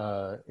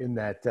in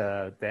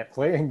that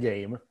playing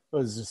game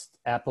was just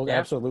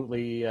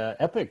absolutely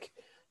epic.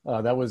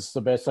 That was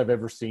the best I've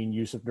ever seen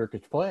Yusuf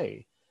Nurkic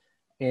play.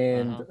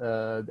 And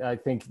I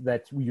think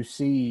that you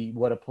see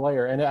what a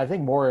player, and I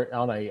think more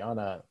on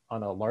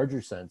a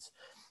larger sense,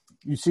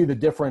 you see the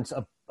difference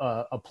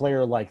a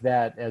player like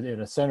that in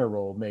a center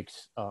role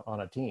makes on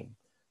a team.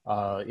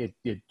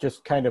 It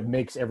just kind of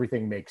makes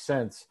everything make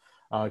sense.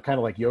 Kind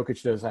of like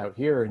Jokic does out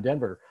here in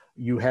Denver.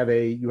 You have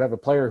a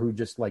player who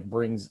just like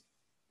brings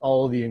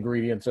all of the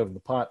ingredients of the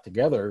pot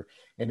together,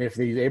 and if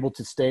he's able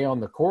to stay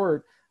on the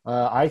court,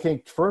 I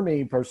think for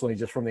me personally,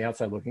 just from the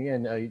outside looking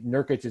in,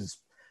 Nurkic is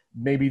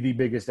maybe the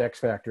biggest X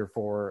factor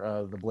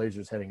for the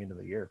Blazers heading into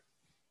the year.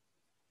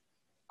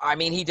 I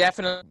mean, he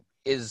definitely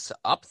is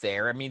up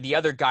there. I mean, the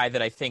other guy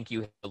that I think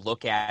you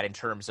look at in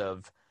terms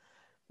of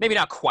maybe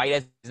not quite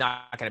as he's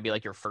not going to be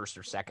like your first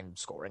or second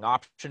scoring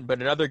option,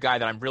 but another guy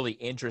that I'm really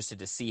interested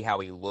to see how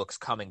he looks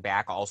coming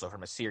back also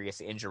from a serious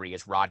injury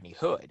is Rodney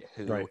Hood,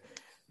 who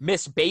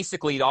missed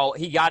basically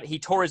he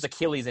tore his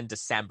Achilles in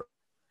December.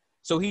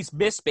 So he's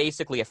missed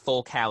basically a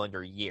full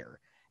calendar year.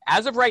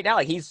 As of right now,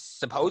 like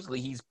he's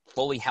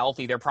fully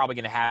healthy. They're probably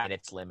going to have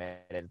its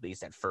limit at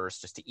least at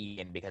first just to eat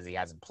in because he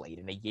hasn't played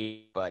in a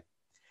year, but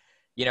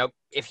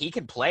if he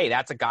can play,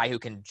 that's a guy who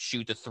can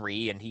shoot the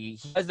three, and he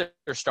was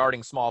their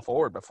starting small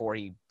forward before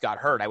he got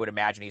hurt. I would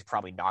imagine he's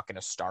probably not going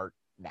to start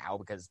now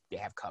because they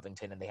have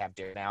Covington and they have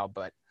Dare now.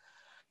 But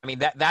I mean,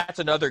 that's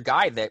another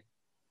guy that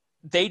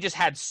they just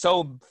had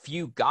so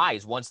few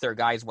guys once their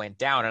guys went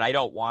down, and I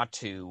don't want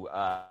to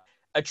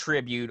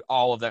attribute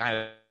all of the kind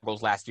of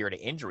goals last year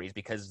to injuries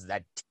because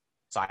that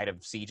side of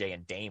CJ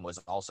and Dame was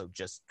also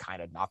just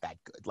kind of not that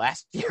good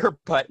last year.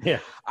 But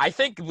I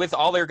think with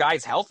all their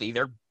guys healthy,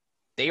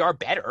 they are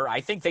better.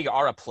 I think they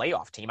are a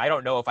playoff team. I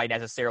don't know if I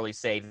necessarily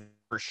say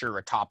for sure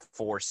a top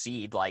 4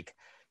 seed like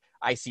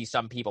I see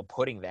some people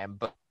putting them,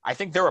 but I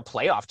think they're a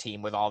playoff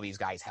team with all these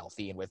guys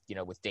healthy and with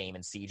Dame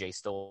and CJ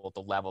still at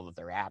the level that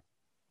they're at.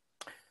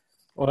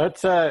 Well,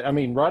 that's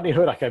Rodney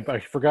Hood, I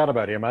forgot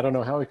about him. I don't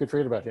know how we could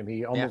forget about him.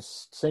 He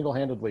almost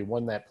single-handedly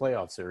won that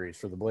playoff series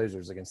for the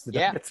Blazers against the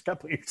Nuggets a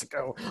couple years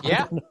ago.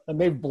 Yeah. And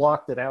they've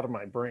blocked it out of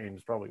my brain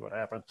is probably what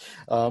happened.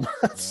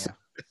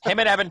 Him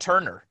and Evan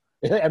Turner.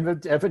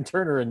 Evan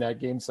Turner in that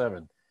Game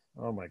 7.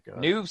 Oh my God!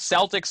 New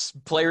Celtics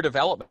player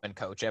development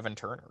coach Evan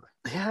Turner.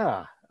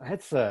 Yeah,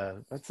 that's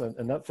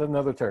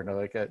another Turner.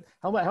 Like,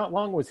 how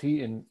long was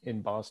he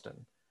in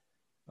Boston?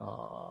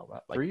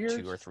 About 3 years?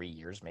 2 or 3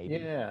 years, maybe.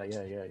 Yeah.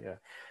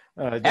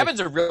 Evan's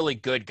a really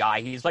good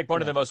guy. He's like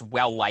one of the most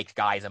well-liked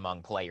guys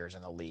among players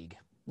in the league.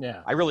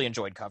 Yeah, I really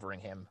enjoyed covering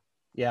him.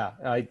 Yeah,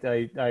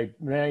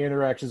 my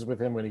interactions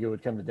with him when he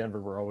would come to Denver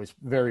were always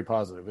very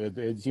positive.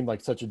 It seemed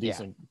like such a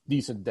decent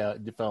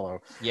fellow.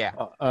 Yeah.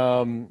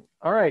 All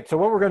right. So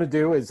what we're going to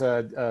do is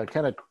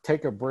kind of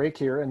take a break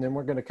here, and then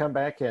we're going to come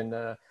back.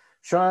 And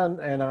Sean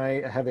and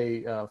I have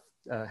a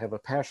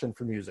passion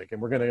for music, and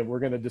we're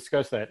going to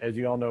discuss that, as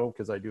you all know,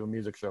 because I do a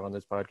music show on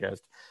this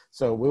podcast.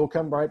 So we'll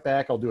come right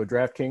back. I'll do a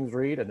DraftKings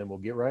read, and then we'll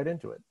get right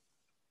into it.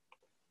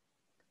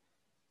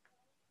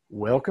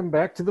 Welcome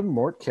back to the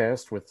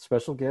Mortcast with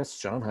special guest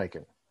Sean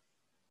Highkin.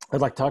 I'd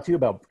like to talk to you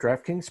about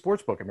DraftKings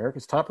Sportsbook,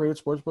 America's top-rated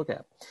sportsbook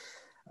app.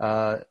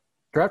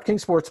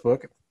 DraftKings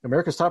Sportsbook,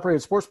 America's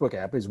top-rated sportsbook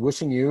app, is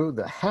wishing you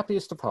the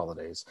happiest of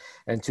holidays.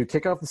 And to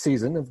kick off the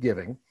season of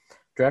giving,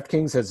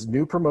 DraftKings has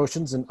new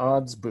promotions and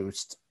odds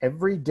boosts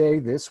every day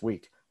this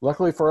week.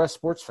 Luckily for us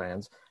sports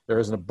fans, there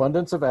is an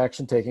abundance of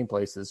action taking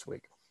place this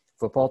week.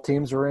 Football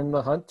teams are in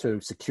the hunt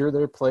to secure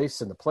their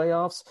place in the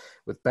playoffs.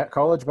 With the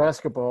college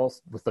basketball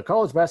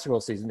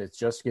season, it's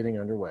just getting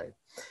underway.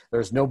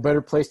 There's no better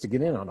place to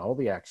get in on all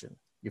the action.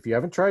 If you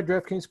haven't tried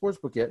DraftKings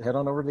Sportsbook yet, head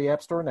on over to the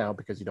App Store now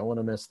because you don't want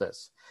to miss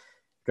this.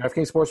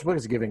 DraftKings Sportsbook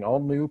is giving all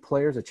new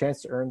players a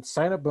chance to earn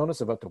sign-up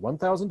bonus of up to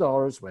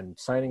 $1,000 when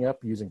signing up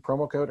using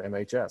promo code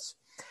MHS.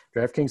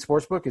 DraftKings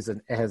Sportsbook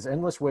has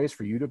endless ways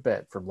for you to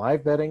bet, from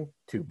live betting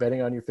to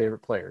betting on your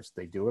favorite players.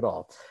 They do it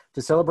all.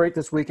 To celebrate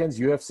this weekend's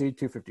UFC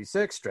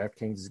 256,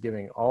 DraftKings is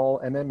giving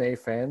all MMA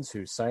fans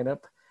who sign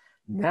up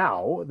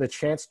now the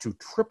chance to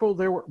triple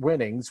their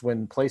winnings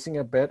when placing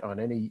a bet on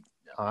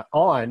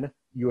on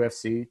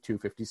UFC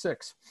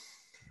 256.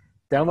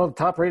 Download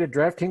the top-rated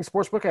DraftKings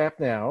Sportsbook app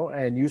now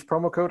and use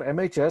promo code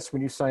MHS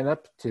when you sign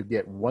up to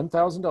get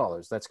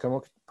 $1,000. That's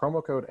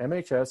promo code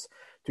MHS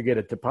to get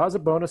a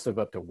deposit bonus of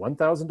up to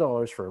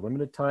 $1,000 for a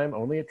limited time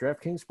only at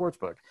DraftKings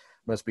Sportsbook.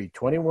 Must be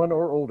 21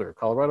 or older,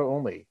 Colorado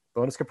only.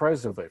 Bonus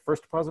comprises of a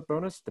first deposit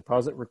bonus.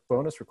 Deposit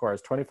bonus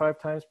requires 25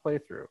 times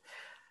playthrough.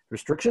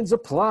 Restrictions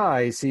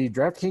apply. See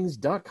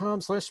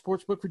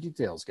DraftKings.com/sportsbook for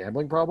details.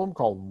 Gambling problem?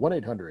 Call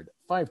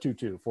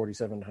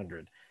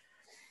 1-800-522-4700.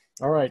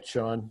 All right,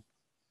 Sean.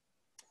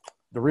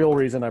 The real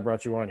reason I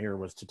brought you on here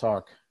was to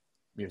talk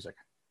music.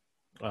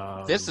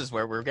 This is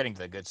where we're getting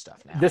to the good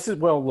stuff now.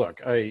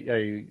 Look,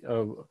 I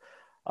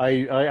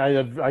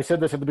said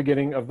this at the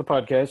beginning of the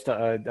podcast.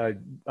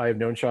 I have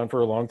known Sean for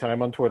a long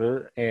time on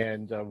Twitter,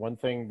 and one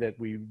thing that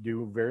we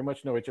do very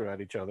much know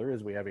about each other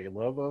is we have a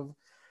love of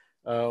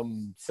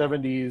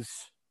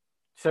 70s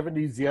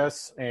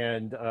yes,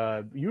 and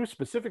you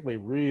specifically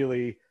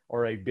really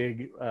are a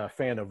big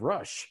fan of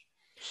Rush.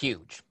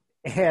 Huge.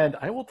 And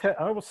I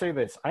will say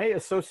this: I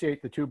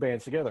associate the two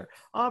bands together.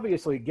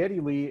 Obviously, Geddy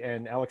Lee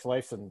and Alex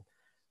Lifeson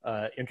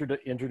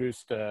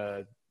introduced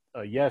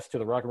Yes to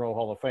the Rock and Roll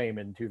Hall of Fame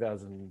in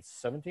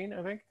 2017,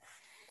 I think.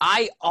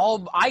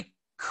 I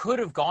could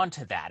have gone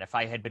to that if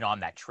I had been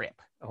on that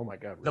trip. Oh my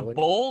God! Really?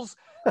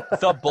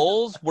 The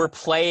Bulls were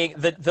playing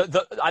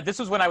this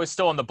was when I was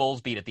still on the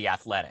Bulls beat at the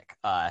Athletic,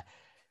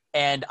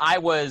 and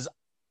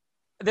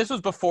this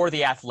was before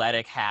the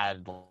Athletic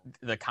had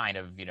the kind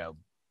of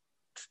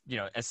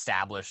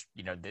established,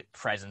 the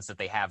presence that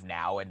they have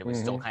now. And it was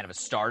still kind of a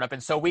startup.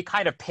 And so we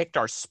kind of picked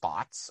our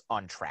spots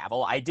on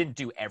travel. I didn't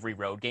do every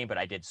road game, but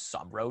I did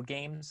some road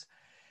games.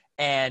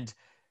 And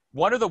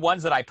one of the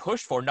ones that I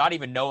pushed for, not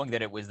even knowing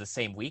that it was the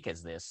same week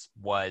as this,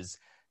 was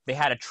they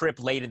had a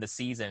trip late in the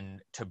season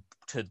to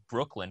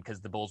Brooklyn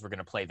because the Bulls were going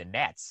to play the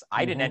Nets.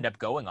 I didn't end up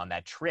going on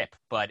that trip,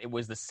 but it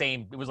was the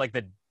same. It was like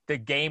the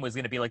game was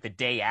going to be like the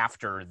day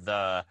after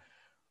the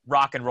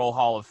Rock and Roll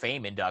Hall of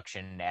Fame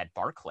induction at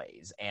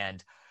Barclays,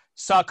 and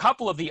saw a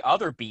couple of the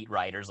other beat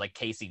writers like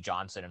Casey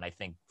Johnson, and I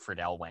think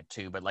Friedel went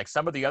too, but like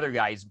some of the other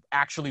guys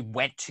actually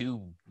went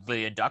to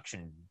the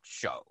induction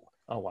show.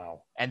 Oh,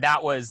 wow. And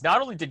that was,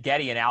 not only did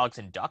Getty and Alex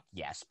induct,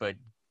 yes, but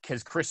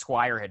because Chris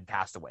Squire had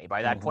passed away.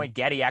 By that point,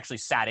 Getty actually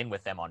sat in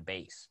with them on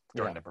bass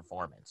during the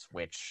performance,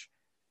 which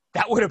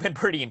that would have been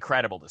pretty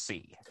incredible to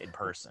see in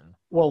person.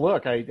 Well,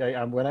 look, I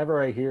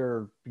whenever I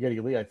hear Geddy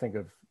Lee, I think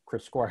of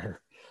Chris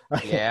Squire.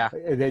 Yeah.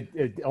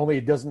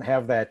 it doesn't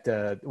have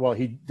that, well,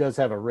 he does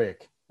have a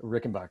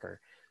Rickenbacker,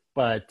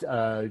 but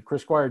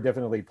Chris Squire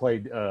definitely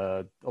played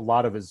a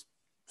lot of his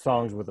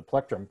songs with the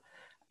plectrum.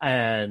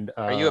 And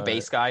are you a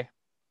bass guy?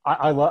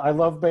 I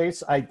love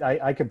bass.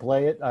 I can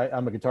play it.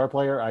 I'm a guitar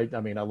player. I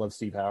mean, I love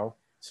Steve Howe.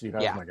 Steve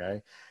Howe's my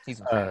guy. He's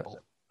incredible.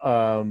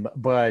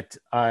 But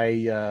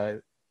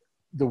the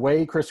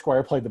way Chris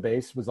Squire played the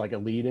bass was like a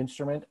lead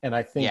instrument, and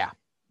I think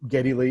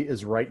Geddy Lee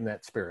is right in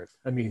that spirit.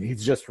 I mean,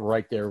 he's just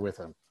right there with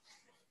him.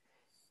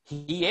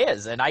 He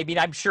is, and I mean,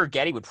 I'm sure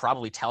Geddy would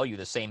probably tell you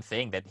the same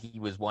thing, that he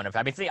was one of.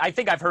 I mean, I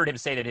think I've heard him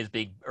say that his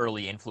big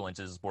early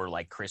influences were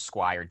like Chris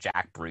Squire,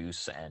 Jack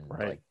Bruce, and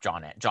like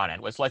John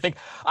Entwistle. I think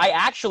I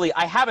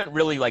haven't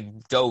really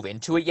like dove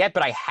into it yet,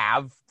 but I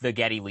have the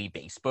Geddy Lee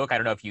bass book. I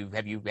don't know if you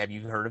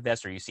heard of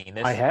this or you seen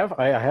this? I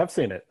have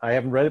seen it. I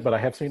haven't read it, but I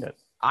have seen it.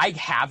 I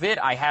have it.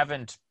 I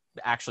haven't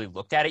actually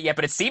looked at it yet,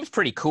 but it seems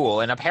pretty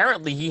cool. And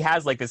apparently, he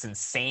has like this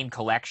insane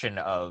collection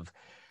of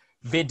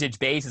vintage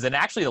basses. And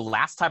actually, the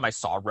last time I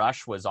saw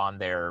Rush was on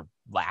their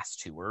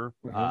last tour,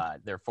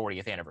 their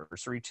 40th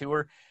anniversary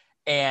tour.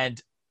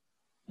 And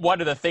one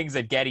of the things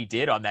that Geddy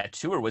did on that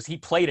tour was he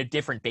played a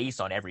different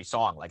bass on every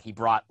song. Like he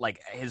brought like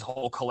his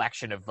whole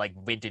collection of like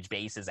vintage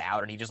basses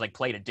out, and he just like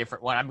played a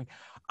different one.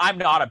 I'm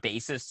not a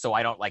bassist, so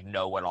I don't like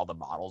know what all the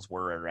models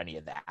were or any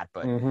of that.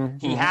 But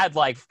he had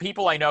like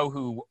people I know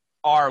who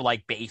are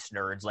like bass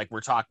nerds, like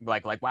we're talking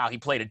like wow, he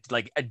played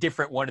a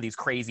different one of these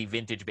crazy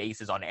vintage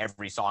basses on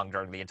every song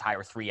during the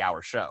entire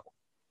 3-hour show.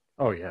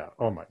 Oh yeah.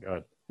 Oh my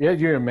God. Yeah.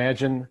 You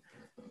imagine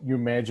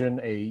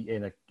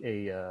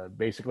a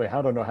basically,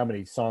 I don't know how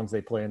many songs they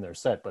play in their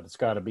set, but it's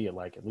got to be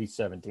like at least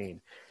 17.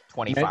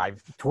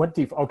 25.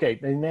 20. Okay.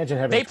 Imagine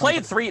having they play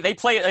a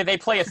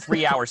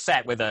 3-hour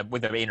set with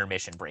an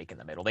intermission break in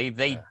the middle.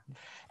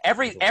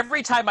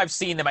 Every time I've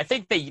seen them, I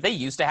think they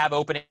used to have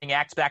opening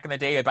acts back in the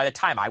day. By the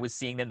time I was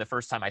seeing them, the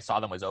first time I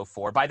saw them was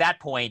 2004. By that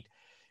point,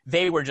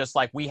 they were just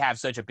like, we have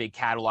such a big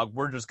catalog.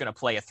 We're just going to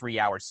play a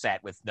 3-hour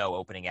set with no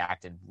opening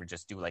act, and we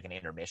just do like an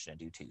intermission and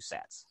do 2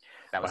 sets.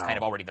 That was kind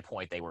of already the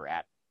point they were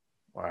at.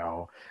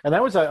 Wow. And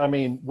that was,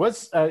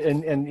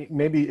 and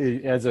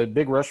maybe as a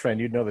big Rush fan,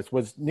 you'd know this.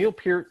 Was Neil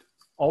Peart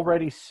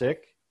already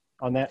sick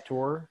on that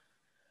tour?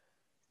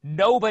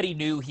 Nobody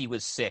knew he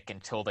was sick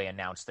until they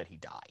announced that he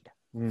died.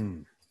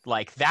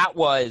 Like that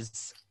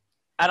was,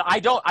 and I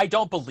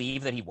don't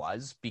believe that he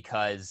was,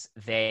 because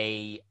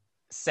they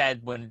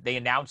said when they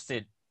announced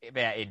it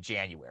in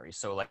January,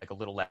 so like a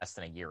little less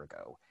than a year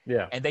ago.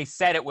 Yeah. And they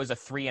said it was a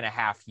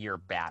 3.5-year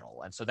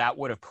battle. And so that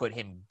would have put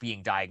him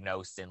being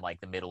diagnosed in like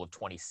the middle of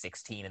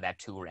 2016, and that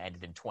tour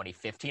ended in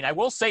 2015. I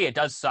will say it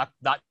does suck.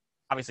 Not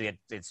obviously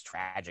it's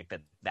tragic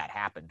that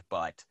happened,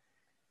 but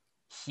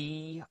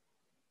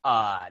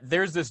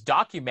there's this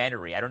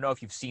documentary. I don't know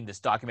if you've seen this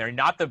documentary,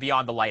 not the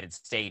Beyond the Lighted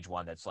Stage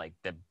one that's like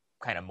the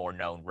kind of more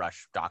known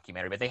Rush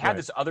documentary, but they had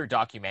this other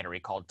documentary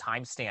called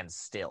Time Stands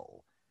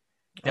Still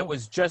that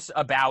was just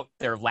about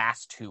their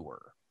last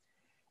tour.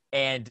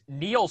 And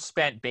Neil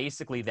spent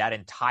basically that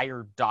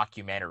entire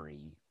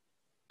documentary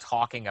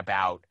talking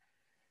about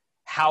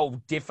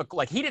how difficult,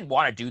 like he didn't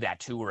want to do that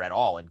tour at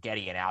all. And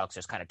Geddy and Alex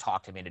just kind of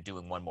talked him into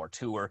doing one more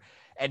tour.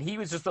 And he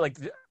was just like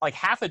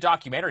half the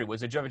documentary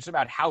was just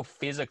about how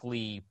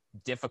physically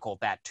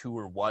difficult that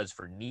tour was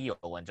for Neil,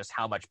 and just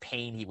how much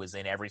pain he was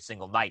in every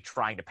single night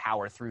trying to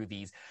power through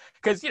these.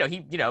 Because,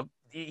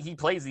 he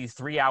plays these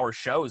 3-hour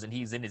shows and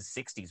he's in his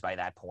 60s by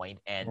that point.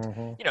 And,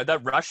 the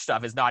Rush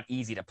stuff is not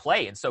easy to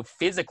play. And so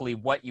physically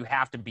what you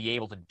have to be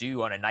able to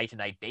do on a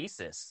night-to-night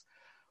basis,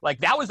 like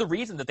that was the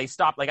reason that they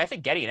stopped. Like I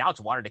think Geddy and Alex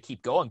wanted to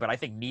keep going, but I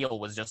think Neil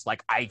was just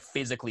like, I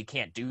physically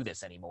can't do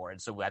this anymore.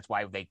 And so that's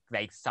why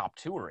they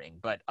stopped touring.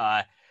 But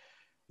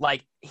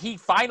like he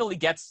finally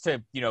gets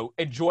to,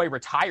 enjoy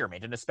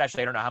retirement. And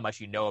especially, I don't know how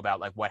much you know about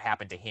like what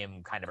happened to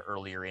him kind of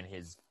earlier in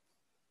his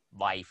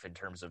life in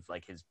terms of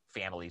like his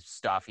family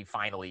stuff. He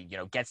finally,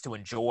 gets to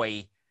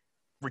enjoy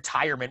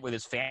retirement with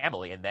his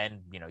family. And then,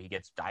 he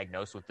gets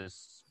diagnosed with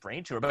this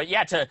brain tumor. But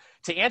yeah, to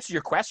answer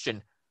your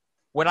question,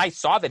 when I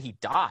saw that he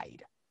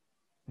died,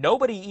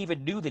 nobody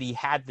even knew that he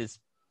had this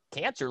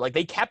cancer. Like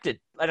they kept it.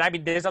 And I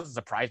mean, this doesn't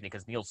surprise me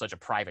because Neil's such a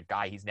private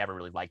guy. He's never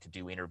really liked to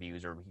do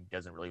interviews, or he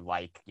doesn't really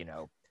like,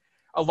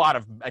 a lot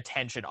of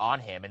attention on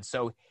him. And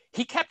so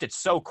he kept it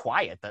so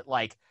quiet that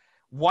like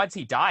once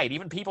he died,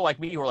 even people like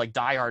me who are like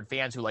diehard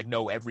fans who like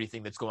know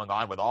everything that's going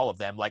on with all of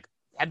them, like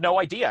had no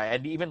idea.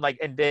 And even like,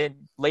 and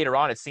then later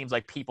on, it seems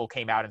like people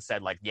came out and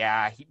said like,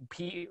 yeah,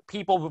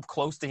 people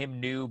close to him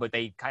knew, but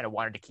they kind of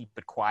wanted to keep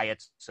it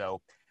quiet.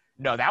 So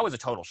no, that was a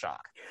total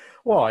shock.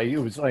 Well, it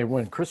was like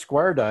when Chris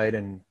Squire died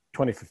in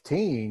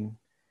 2015,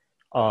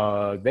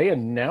 they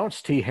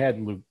announced he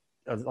had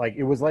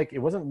it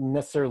wasn't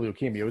necessarily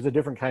leukemia. It was a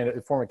different kind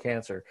of form of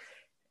cancer.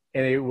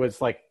 And it was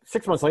like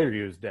 6 months later,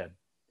 he was dead.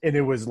 And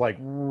it was like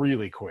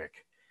really quick.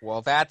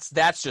 Well, that's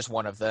just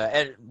one of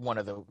the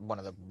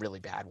really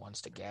bad ones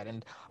to get.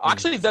 And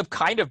actually, the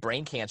kind of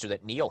brain cancer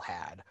that Neil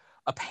had,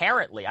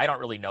 apparently, I don't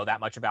really know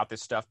that much about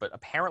this stuff, but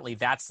apparently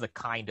that's the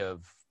kind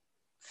of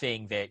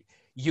thing that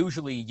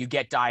usually you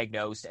get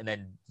diagnosed and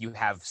then you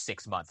have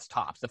 6 months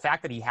tops. The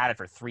fact that he had it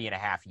for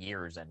 3.5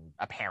 years and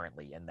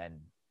then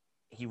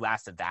he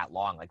lasted that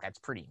long, like that's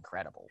pretty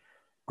incredible.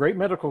 Great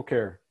medical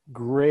care,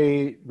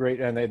 great,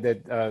 and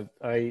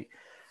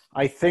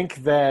I think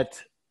that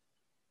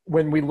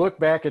when we look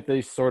back at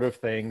these sort of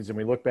things and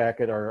we look back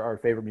at our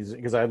favorite music,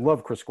 because I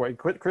love Chris Squire.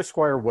 Chris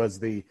Squire was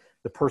the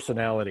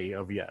personality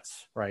of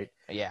Yes, right?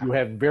 Yeah. You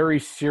have very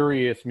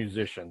serious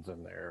musicians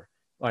in there.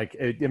 Like,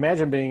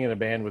 imagine being in a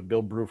band with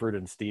Bill Bruford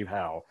and Steve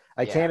Howe.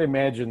 I can't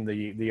imagine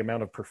the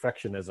amount of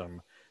perfectionism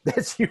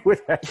that you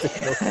would have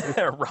to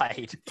go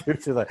right.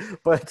 to that.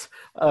 But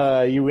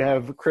you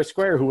have Chris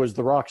Squire, who was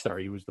the rock star.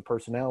 He was the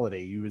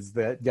personality. He was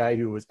that guy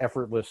who was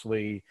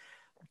effortlessly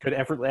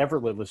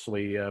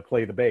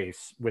play the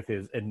bass with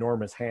his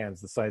enormous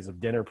hands the size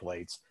of dinner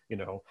plates,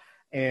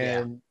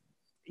 and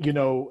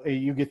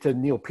you get to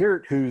Neil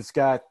Peart, who's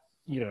got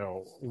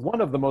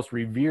one of the most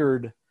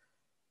revered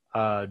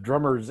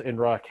drummers in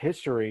rock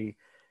history,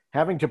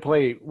 having to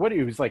play what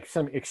it was like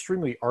some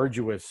extremely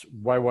arduous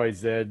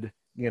YYZ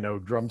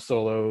drum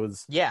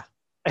solos.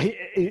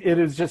 It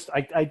is just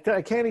I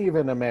can't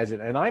even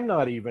imagine, and I'm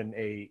not even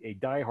a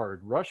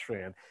diehard Rush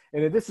fan.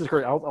 And this is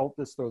great. I'll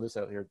just throw this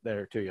out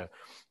there to you.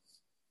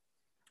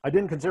 I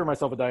didn't consider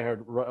myself a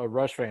diehard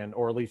Rush fan,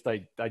 or at least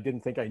I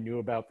didn't think I knew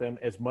about them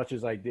as much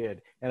as I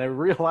did. And I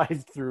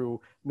realized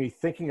through me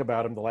thinking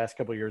about them the last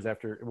couple of years at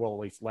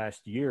least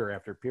last year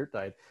after Peart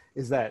died,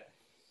 is that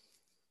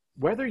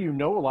whether you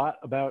know a lot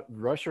about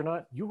Rush or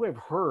not, you have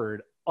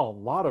heard a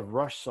lot of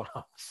Rush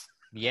songs.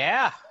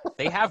 Yeah,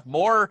 they have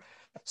more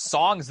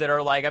songs that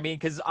are like, I mean,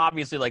 because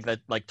obviously like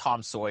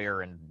Tom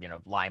Sawyer and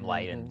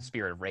Limelight and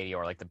Spirit of Radio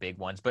are like the big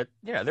ones, but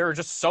there are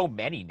just so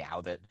many now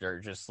that they're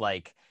just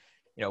like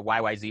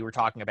YYZ we're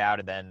talking about,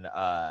 and then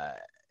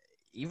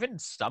even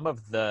some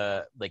of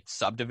the like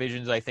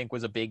Subdivisions I think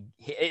was a big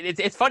hit.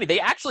 It's funny, they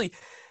actually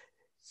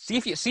see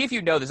if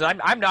you know this.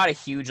 I'm not a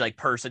huge like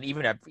person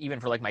even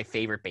for like my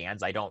favorite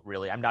bands.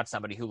 I'm not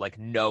somebody who like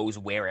knows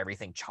where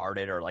everything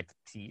charted or like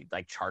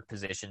chart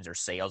positions or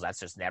sales. That's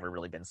just never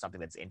really been something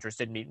that's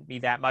interested me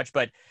that much.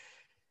 But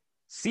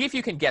see if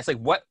you can guess like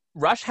what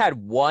Rush had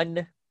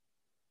one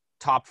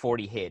top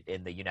 40 hit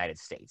in the United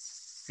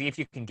States. See if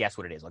you can guess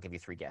what it is. I'll give you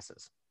 3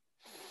 guesses.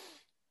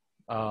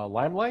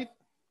 Limelight?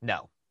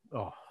 No.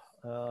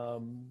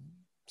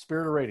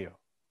 Spirit of Radio?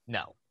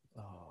 No.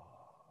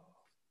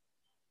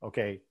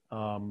 Okay.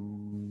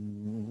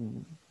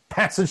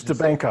 Passage to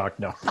Bangkok?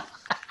 No.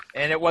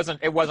 And it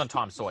wasn't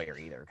Tom Sawyer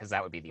either, because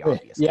that would be the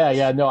obvious.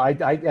 Yeah. No,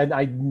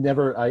 I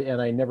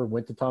never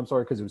went to Tom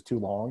Sawyer because it was too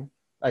long.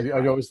 I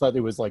always thought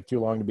it was like too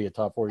long to be a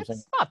top 40 thing.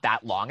 It's not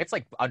that long. It's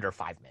like under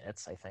 5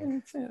 minutes, I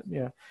think.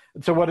 Yeah.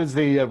 So what is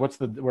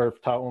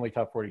only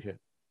top 40 hit?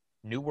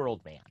 New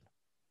World Man.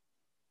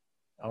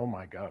 Oh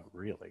my God,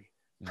 really?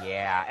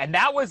 Yeah, and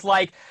that was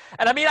like,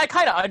 and I mean, I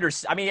kind of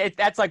understand. I mean,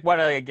 that's like what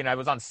I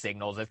was on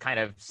Signals. It kind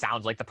of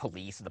sounds like the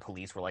Police, and the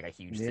Police were like a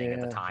huge thing at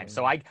the time.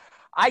 So I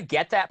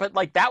get that, but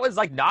like that was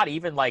like not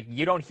even like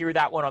you don't hear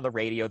that one on the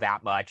radio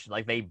that much.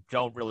 Like they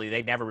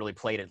never really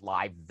played it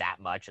live that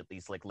much. At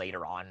least like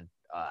later on,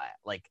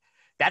 like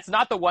that's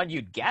not the one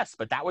you'd guess,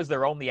 but that was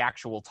their only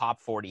actual top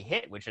 40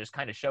 hit, which just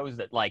kind of shows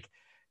that like.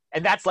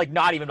 And that's like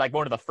not even like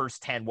one of the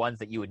first 10 ones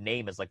that you would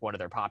name as like one of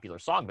their popular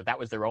songs, but that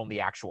was their only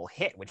actual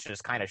hit, which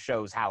just kind of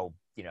shows how,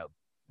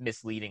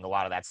 misleading a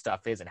lot of that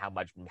stuff is and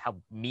how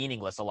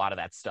meaningless a lot of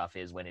that stuff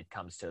is when it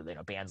comes to,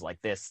 bands like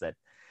this that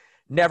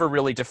never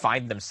really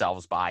defined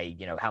themselves by,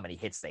 how many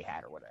hits they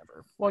had or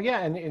whatever. Well, yeah.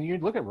 And you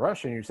look at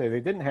Rush and you say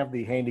they didn't have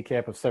the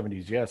handicap of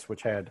 70s Yes,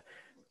 which had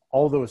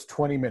all those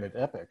 20-minute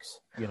epics,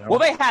 Well,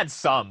 they had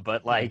some,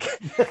 but like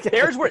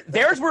theirs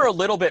were a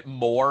little bit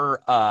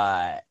more,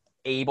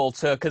 able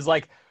to, because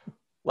like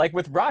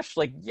with Rush,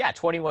 like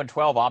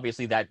 2112,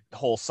 obviously that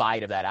whole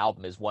side of that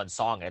album is one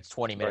song and it's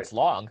 20 minutes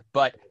long,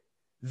 but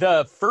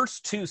the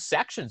first 2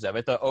 sections of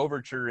it, the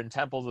overture and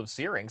Temples of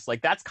Syrinx,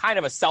 like that's kind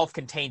of a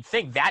self-contained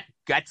thing that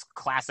gets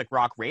classic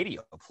rock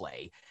radio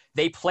play.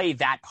 They play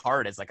that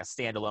part as like a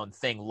standalone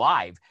thing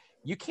live.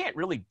 You can't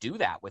really do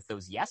that with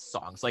those Yes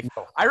songs. Like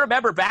I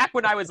remember back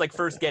when I was like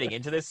first getting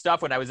into this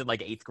stuff, when I was in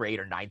like 8th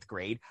grade or 9th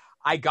grade,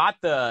 I got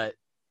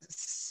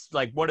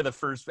like one of the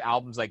first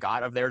albums I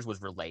got of theirs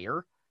was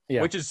Relayer,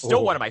 which is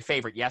still one of my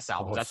favorite Yes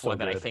albums. That's one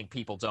that I think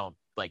people don't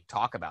like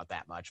talk about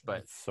that much,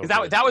 but So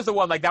that was the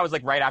one, like that was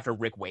like right after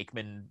Rick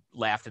Wakeman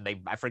left, and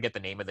I forget the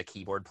name of the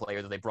keyboard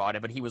player that they brought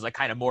in, but he was like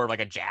kind of more of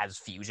like a jazz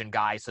fusion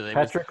guy. So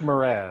Patrick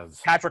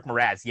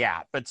Mraz,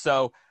 yeah. But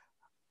so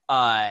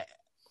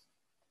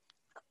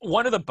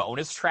one of the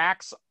bonus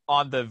tracks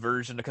on the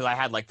version, because I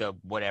had like the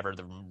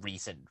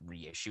recent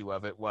reissue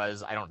of it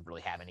was, I don't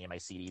really have any of my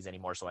CDs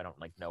anymore, so I don't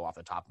like know off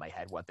the top of my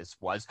head what this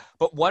was.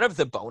 But one of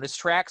the bonus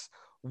tracks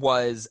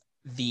was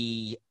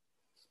the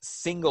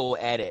single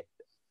edit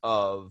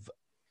of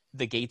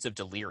The Gates of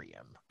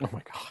Delirium. Oh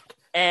my God.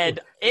 And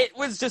it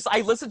was just,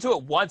 I listened to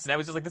it once and I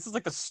was just like, this is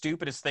like the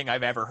stupidest thing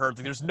I've ever heard.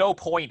 Like, there's no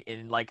point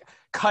in like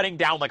cutting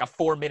down like a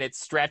 4-minute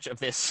stretch of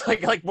this.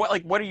 Like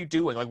what are you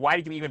doing? Like, why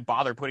did you even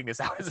bother putting this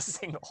out as a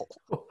single?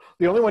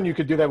 The only one you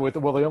could do that with,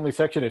 well, the only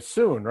section is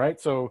Soon, right?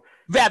 So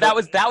yeah, that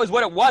was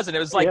what it was. And it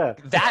was like,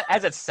 that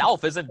as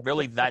itself isn't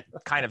really that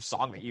kind of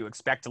song that you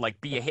expect to like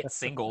be a hit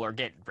single or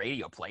get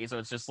radio play. So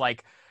it's just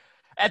like,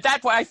 at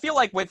that point, I feel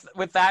like with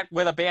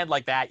a band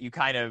like that, you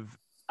kind of,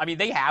 I mean,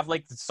 they have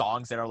like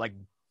songs that are like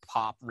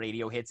pop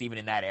radio hits even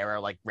in that era,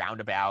 like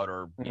Roundabout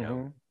or you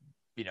know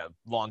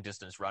Long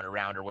Distance Run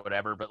Around or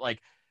whatever. But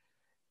like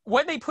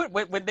when they turn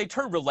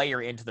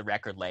Relayer into the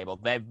record label,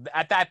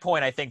 at that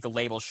point, I think the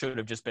label should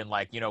have just been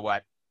like, you know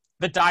what,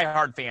 the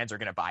diehard fans are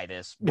going to buy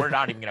this. We're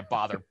not even going to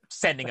bother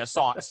sending an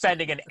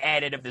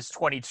edit of this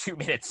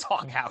 22-minute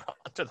song out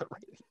onto the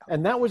radio.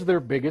 And that was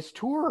their biggest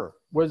tour,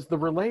 was the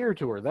Relayer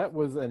tour. That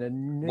was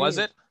was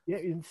it? Yeah,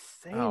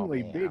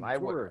 insanely big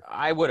tour.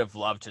 I would have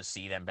loved to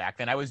see them back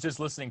then. I was just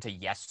listening to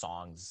Yes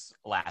songs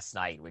last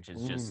night, which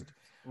is just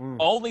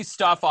only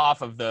stuff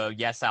off of the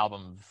Yes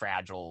album,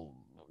 Fragile,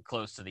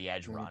 Close to the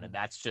Edge run, and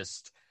that's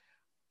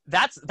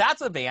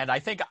a band. I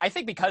think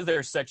because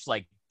they're such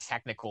like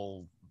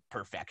technical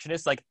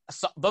perfectionists, like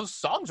those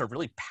songs are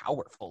really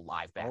powerful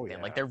live back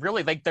then. Like they're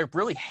really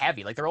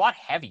heavy. Like they're a lot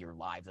heavier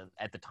live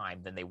at the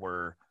time than they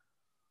were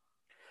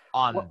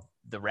on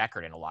the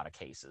record in a lot of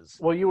cases.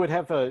 Well, you would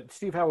have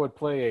Steve Howe would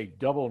play a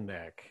double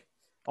neck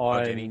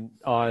on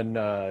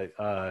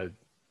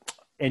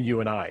And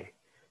You and I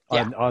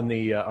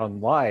on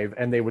live,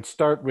 and they would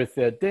start with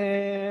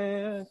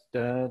the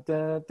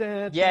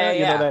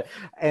that,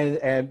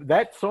 and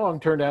that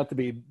song turned out to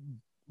be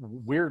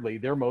weirdly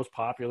their most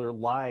popular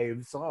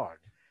live song.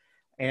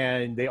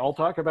 And they all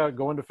talk about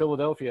going to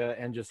Philadelphia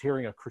and just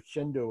hearing a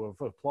crescendo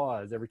of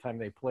applause every time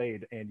they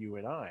played And You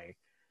and I.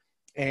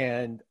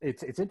 And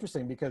it's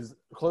interesting because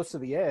Close to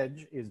the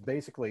Edge is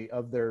basically,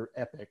 of their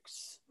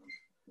epics,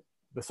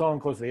 the song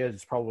Close to the Edge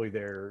is probably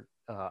their,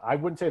 I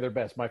wouldn't say their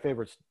best. My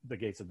favorite's The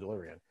Gates of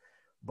Delirium.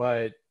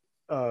 But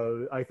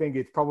I think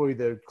it's probably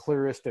the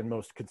clearest and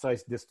most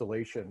concise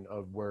distillation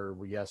of where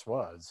Yes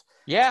was.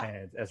 Yeah.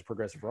 And as a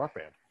progressive rock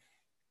band.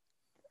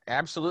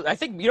 Absolutely. I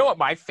think, you know what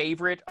my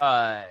favorite,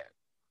 live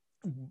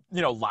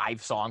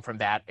song from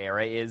that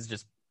era is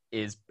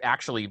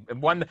actually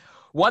one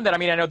that, I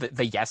mean, I know that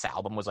the Yes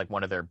album was like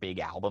one of their big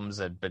albums,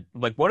 but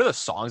like one of the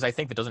songs I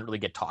think that doesn't really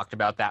get talked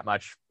about that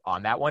much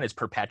on that one is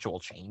Perpetual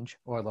Change.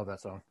 Oh, I love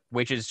that song.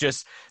 Which is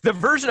just the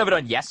version of it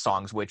on Yes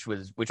Songs, which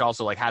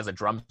also like has a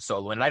drum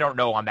solo. And I don't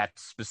know on that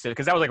specific,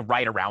 because that was like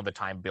right around the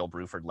time Bill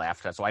Bruford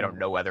left. So I don't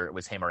know whether it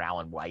was him or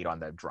Alan White on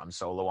the drum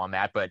solo on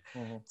that. But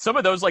some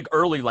of those like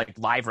early like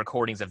live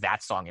recordings of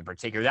that song in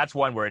particular, that's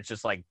one where it's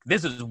just like,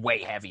 this is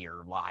way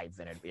heavier live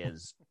than it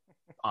is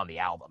on the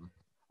album.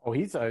 Oh,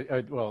 he's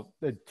well.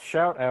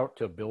 Shout out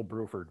to Bill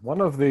Bruford,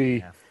 one of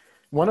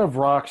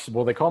rock's.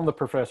 Well, they call him the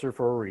Professor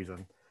for a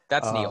reason.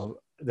 That's Neil.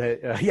 They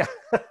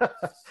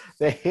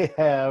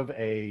have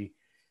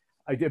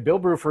Bill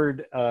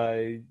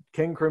Bruford,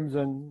 King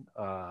Crimson.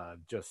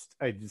 His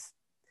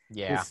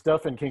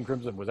stuff in King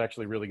Crimson was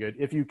actually really good.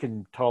 If you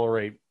can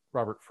tolerate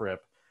Robert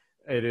Fripp,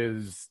 it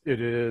is.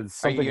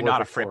 Something. Are you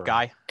not a Fripp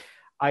guy?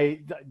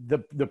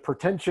 The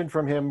pretension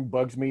from him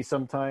bugs me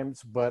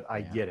sometimes, but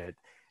I get it.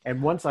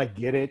 And once I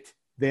get it,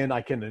 then I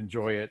can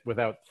enjoy it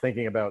without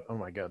thinking about, oh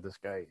my God, this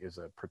guy is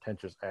a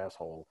pretentious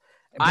asshole.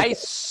 I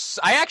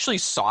actually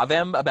saw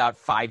them about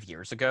 5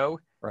 years ago.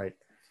 Right.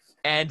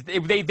 And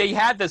they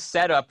had the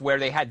setup where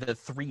they had the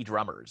 3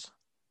 drummers.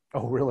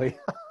 Oh, really?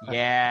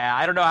 Yeah.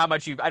 I don't know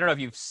if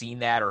you've seen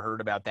that or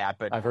heard about that,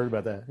 but I've heard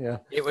about that. Yeah.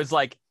 It was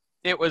like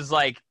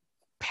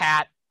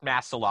Pat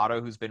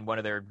Mastelotto, who's been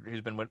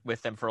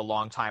with them for a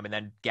long time, and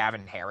then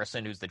Gavin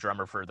Harrison, who's the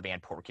drummer for the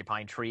band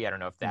Porcupine Tree. I don't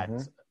know if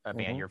that's a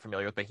band you're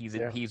familiar with, but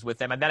he's with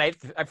them. And then I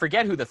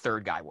forget who the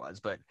third guy was,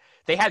 but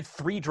they had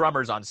 3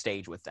 drummers on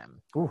stage with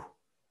them. Ooh.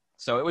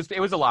 So it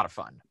was a lot of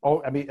fun.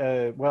 Oh, I mean,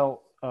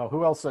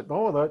 who else said?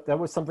 Oh, that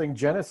was something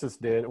Genesis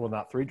did. Well,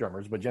 not 3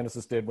 drummers, but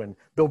Genesis did when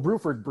Bill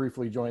Bruford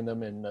briefly joined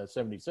them in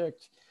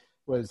 '76.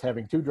 Was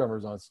having 2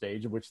 drummers on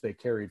stage, which they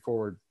carried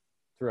forward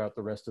throughout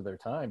the rest of their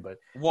time. But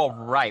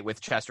right,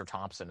 with Chester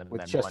Thompson, and with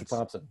then Chester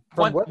Thompson.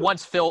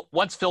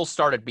 Once Phil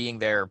started being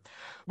there.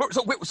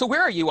 So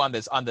where are you on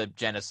this, on the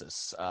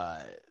Genesis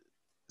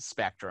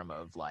spectrum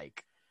of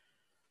like?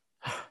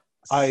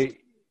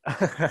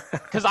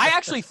 Because I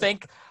actually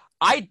think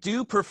I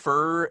do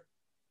prefer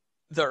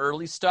the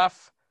early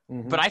stuff,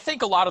 Mm-hmm. But I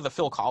think a lot of the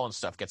Phil Collins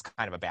stuff gets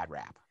kind of a bad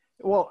rap.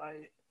 Well,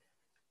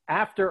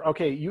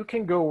 you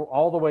can go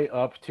all the way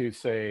up to,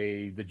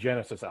 say, the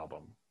Genesis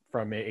album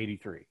from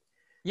 '83.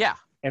 Yeah.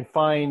 And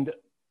find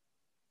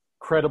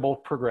credible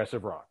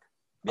progressive rock.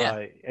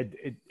 Yeah.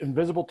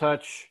 Invisible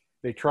Touch,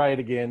 they try it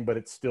again, but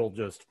it's still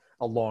just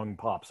a long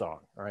pop song,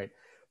 right?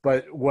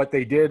 But what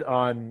they did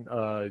on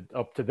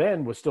up to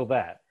then was still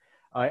that.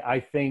 I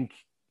think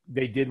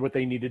they did what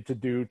they needed to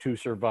do to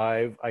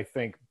survive. I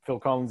think Phil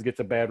Collins gets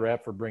a bad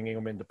rap for bringing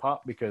them into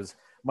pop because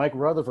Mike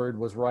Rutherford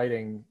was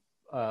writing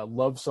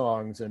love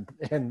songs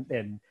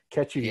and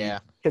catchy,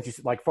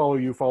 like "Follow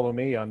You, Follow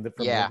Me"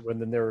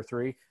 when there were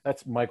three.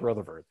 That's Mike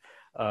Rutherford.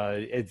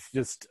 It's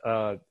just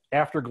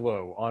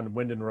Afterglow on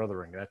Wind and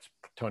Wuthering. That's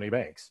Tony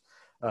Banks.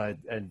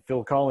 And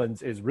Phil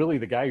Collins is really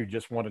the guy who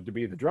just wanted to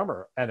be the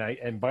drummer.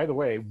 And by the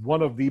way,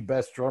 one of the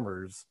best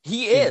drummers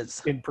he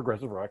is in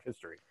progressive rock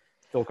history.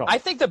 Phil Collins. I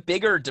think the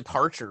bigger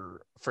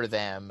departure for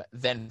them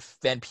than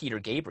Peter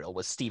Gabriel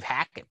was Steve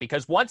Hackett,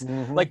 because once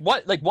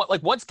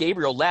once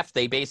Gabriel left,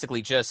 they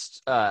basically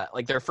just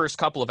their first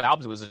couple of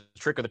albums was A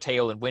Trick of the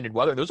Tail and Wind and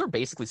Weather. Those are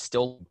basically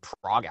still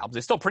prog albums.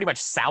 They still pretty much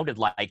sounded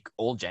like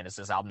old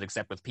Genesis albums,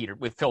 except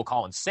with Phil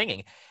Collins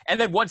singing. And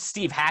then once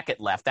Steve Hackett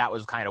left, that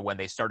was kind of when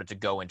they started to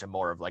go into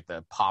more of like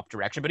the pop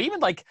direction. But even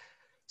like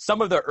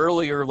some of the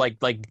earlier like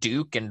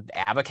Duke and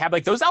Abacab,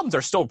 like those albums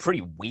are still pretty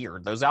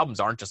weird. Those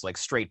albums aren't just like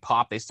straight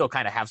pop. They still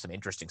kind of have some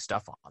interesting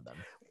stuff on them.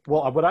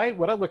 Well, what I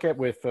look at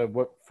with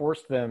what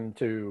forced them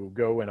to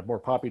go in a more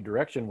poppy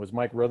direction was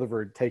Mike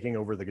Rutherford taking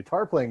over the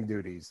guitar playing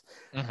duties.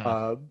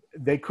 Mm-hmm.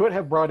 They could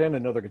have brought in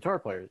another guitar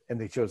player, and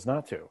they chose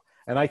not to.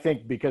 And I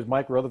think because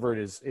Mike Rutherford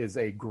is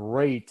a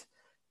great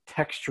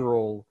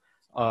textural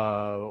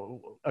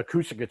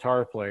acoustic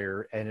guitar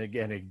player, and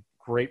again a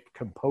great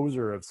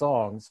composer of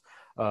songs.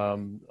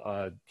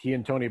 He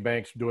and Tony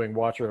Banks doing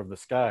 "Watcher of the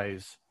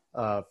Skies"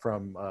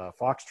 from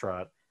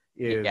Foxtrot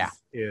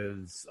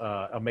is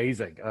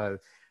amazing.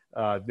 They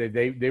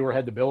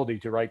had the ability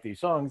to write these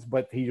songs,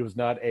 but he was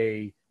not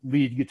a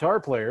lead guitar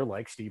player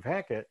like Steve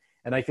Hackett,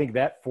 and I think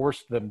that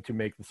forced them to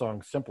make the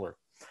songs simpler.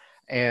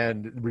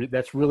 And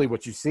that's really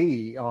what you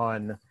see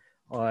on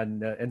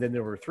and then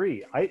there were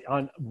three.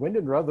 On Wind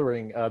and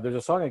Wuthering, there's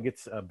a song that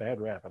gets a bad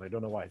rap, and I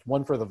don't know why. It's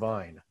 "One for the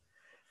Vine."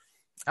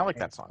 I like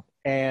that song.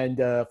 And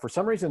for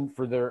some reason,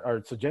 for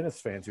Genesis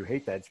fans who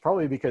hate that, it's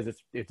probably because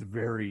it's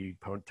very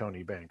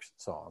Tony Banks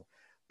song,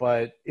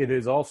 but it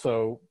is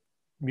also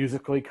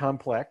musically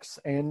complex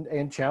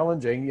and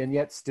challenging, and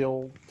yet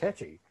still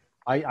catchy.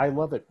 I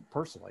love it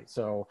personally.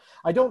 So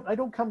I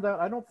don't come down.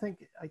 I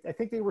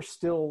think they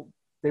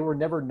were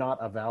never not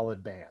a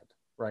valid band,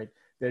 right?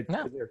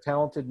 They're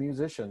talented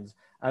musicians.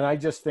 And I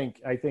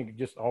think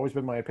just always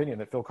been my opinion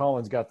that Phil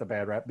Collins got the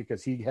bad rap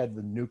because he had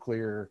the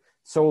nuclear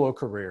solo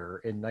career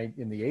in the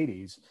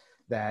 80s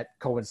that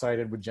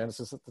coincided with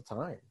Genesis at the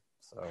time.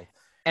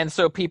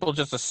 So people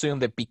just assume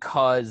that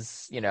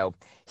because,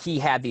 he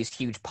had these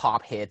huge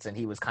pop hits and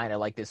he was kind of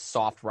like this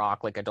soft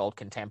rock, like adult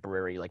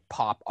contemporary, like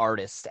pop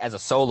artist as a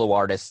solo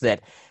artist,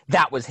 that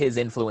was his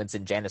influence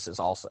in Genesis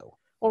also.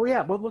 Oh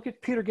yeah. Well, look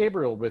at Peter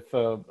Gabriel with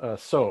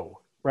So,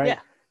 right? Yeah.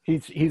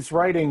 He's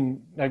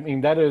writing. I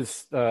mean, that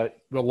is a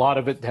lot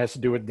of it has to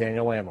do with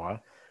Daniel Lanois,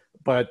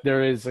 but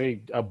there is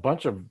a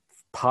bunch of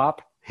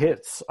pop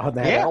hits on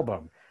that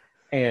album,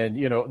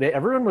 and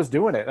everyone was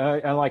doing it.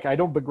 And I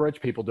don't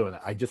begrudge people doing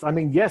it.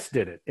 Yes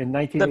did it in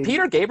 1980. The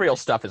Peter Gabriel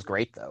stuff is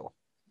great though.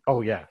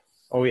 Oh yeah.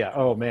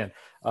 Oh man.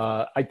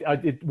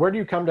 Where do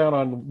you come down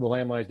on The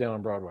Lamb Lies Down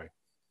on Broadway?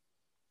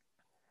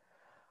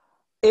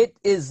 It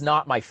is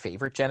not my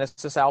favorite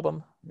Genesis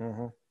album.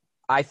 Mm-hmm.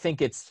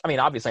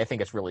 Obviously I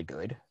think it's really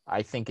good.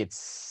 I think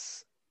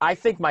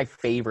my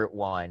favorite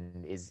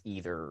one is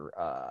either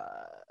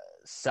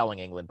Selling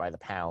England by the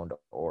Pound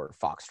or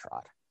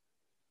Foxtrot.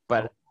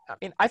 But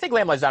I think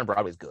Lamb Lies Down on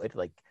Broadway is good.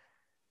 Like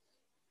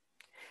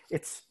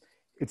it's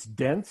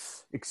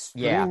dense,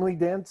 extremely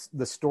dense.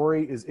 The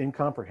story is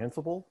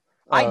incomprehensible.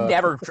 I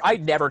never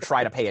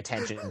try to pay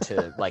attention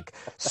to like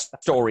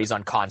stories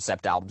on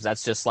concept albums.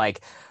 That's just I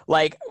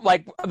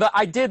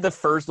did the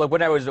first, like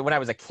when I was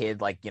a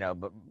kid,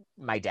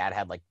 my dad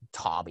had like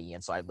Tommy,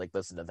 and so I'd like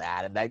listen to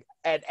that, and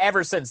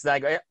ever since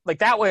that, like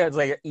that way it was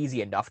like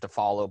easy enough to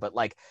follow. But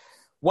like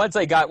once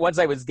I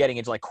was getting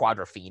into like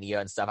Quadrophenia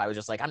and stuff, I was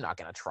just like, I'm not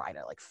gonna try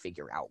to like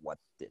figure out what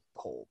the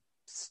whole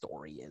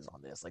story is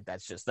on this. Like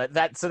that's just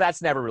that. So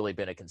that's never really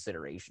been a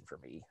consideration for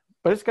me.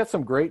 But it's got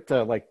some great,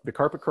 like the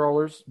Carpet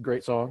Crawlers,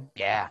 great song.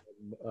 Yeah.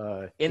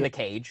 In the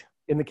Cage.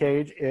 Back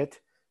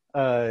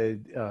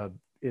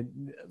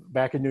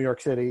in New York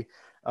City.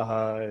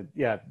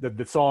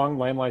 The song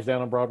Lamb Lies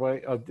Down on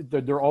Broadway.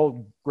 They're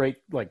all great,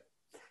 like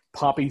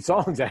poppy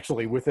songs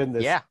actually within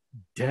this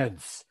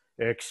dense,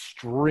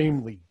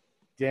 extremely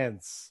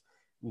dense,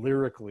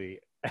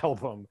 lyrically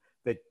album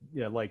that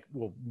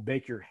will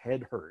make your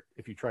head hurt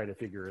if you try to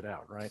figure it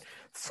out, right?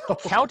 So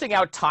Counting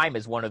Out Time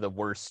is one of the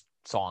worst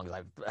songs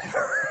I've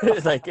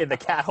heard, like in the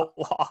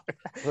catalog.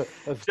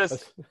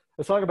 Let's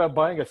talk about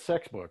buying a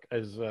sex book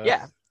as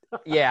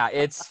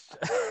it's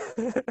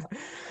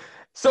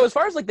So as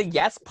far as like the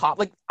Yes pop,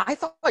 like I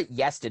thought like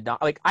Yes did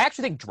not like. I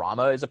actually think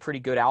Drama is a pretty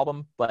good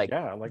album. Like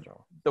Yeah, I like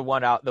Joe. the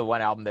one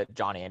album that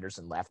John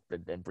Anderson left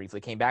and briefly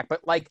came back.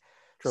 But like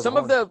Trevor some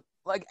of Horn. the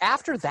like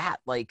after that,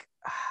 like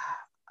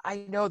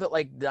I know that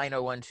like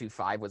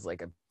 90125 was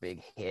like a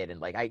big hit,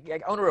 and like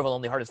Owner of a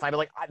Lonely Heart is fine, but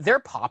like their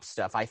pop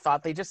stuff, I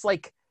thought they just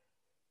like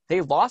they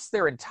lost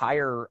their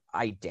entire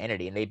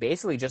identity, and they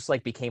basically just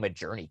like became a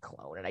Journey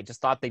clone. And I just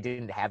thought they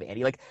didn't have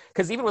any like,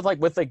 because even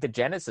with the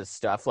Genesis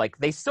stuff, like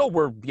they still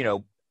were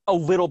a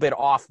little bit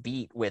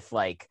offbeat with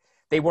like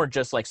they weren't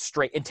just like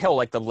straight until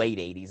like the late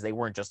 80s. They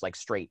weren't just like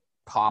straight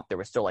pop. There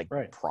was still like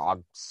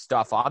prog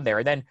stuff on there,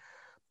 and then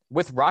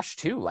with Rush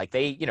too, like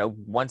they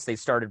once they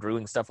started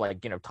doing stuff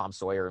like Tom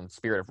Sawyer and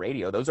Spirit of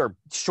Radio, those are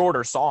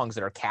shorter songs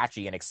that are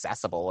catchy and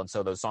accessible, and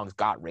so those songs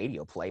got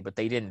radio play, but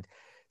they didn't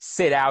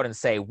sit out and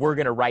say we're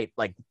going to write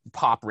like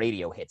pop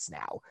radio hits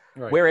now.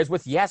 Right. Whereas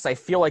with Yes, I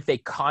feel like they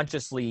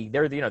consciously,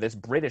 they're this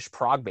British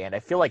prog band, I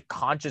feel like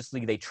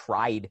consciously they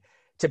tried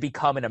to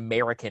become an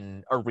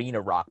American arena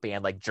rock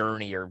band like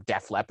Journey or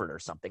Def Leppard or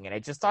something, and I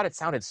just thought it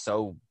sounded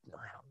so,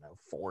 I don't know,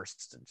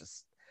 forced, and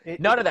just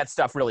none of that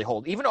stuff really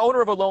holds. Even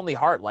Owner of a Lonely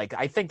Heart, like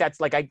I think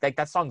that's like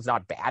that song's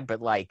not bad,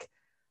 but like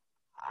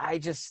I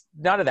just,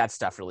 none of that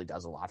stuff really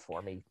does a lot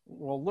for me.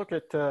 Well, look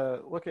at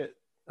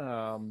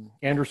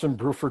Anderson,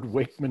 Bruford,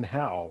 Wakeman,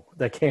 Howe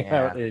that came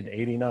out in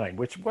 '89,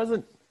 which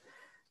wasn't,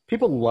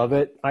 people love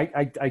it.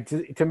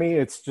 To me,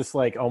 it's just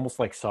like almost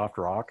like soft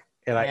rock,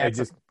 and I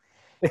just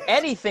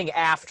anything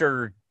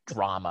after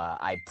Drama,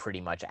 I pretty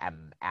much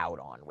am out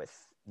on with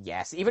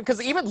Yes. Even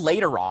because even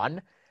later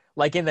on,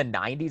 like in the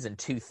 '90s and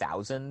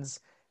 2000s,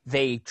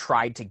 they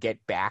tried to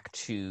get back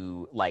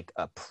to like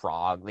a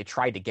prog. They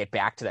tried to get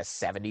back to that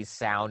 '70s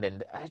sound,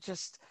 and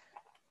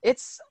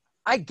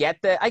I get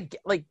that.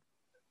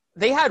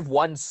 They had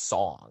one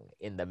song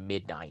in the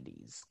mid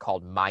 '90s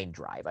called Mind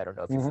Drive. I don't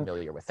know if you're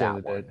familiar with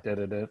that one.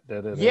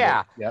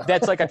 Yeah,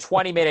 that's like a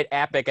 20-minute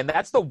epic, and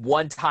that's the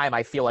one time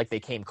I feel like they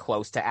came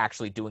close to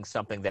actually doing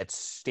something that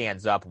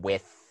stands up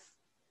with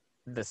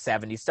the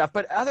 '70s stuff.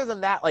 But other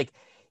than that, like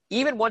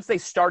even once they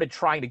started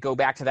trying to go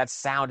back to that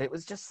sound, it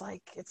was just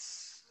like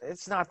it's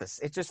not this.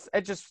 It just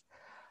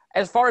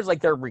as far as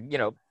like their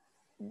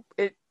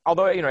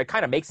although it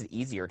kind of makes it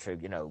easier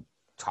to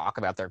talk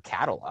about their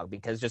catalog,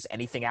 because just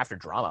anything after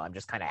Drama I'm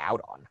just kind of out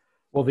on.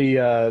 Well,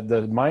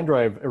 the Mind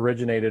Drive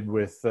originated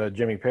with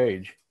Jimmy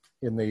Page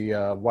in the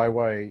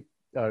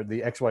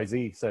the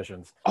XYZ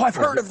sessions. Oh, I've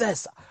heard of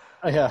this.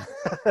 Yeah,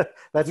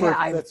 that's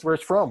where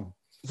it's from.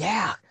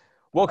 Yeah,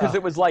 well, because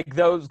it was like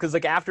those, because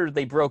like after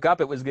they broke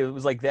up, it was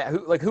like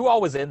that. Who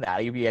all was in that?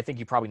 I think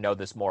you probably know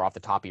this more off the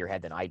top of your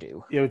head than I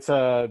do. It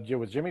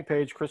was Jimmy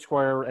Page, Chris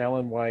Squire,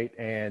 Alan White,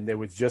 and it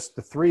was just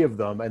the three of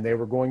them, and they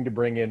were going to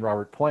bring in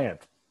Robert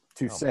Plant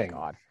to sing.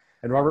 God.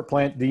 And Robert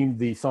Plant deemed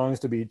the songs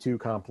to be too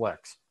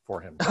complex for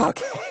him.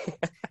 Okay.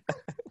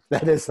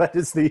 that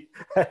is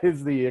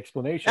the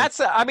explanation.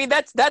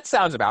 That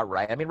sounds about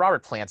right. I mean,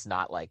 Robert Plant's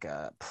not like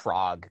a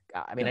prog.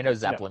 I know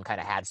Zeppelin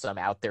kind of had some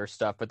out there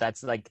stuff, but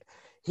that's like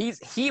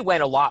he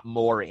went a lot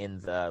more in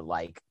the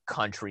like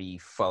country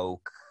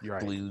folk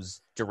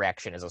blues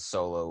direction as a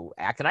solo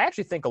act. And I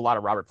actually think a lot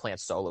of Robert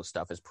Plant's solo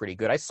stuff is pretty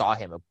good. I saw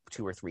him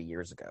 2 or 3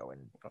 years ago,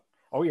 and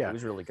oh yeah, it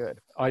was really good.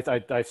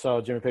 I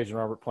saw Jimmy Page and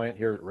Robert Plant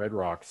here at Red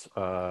Rocks,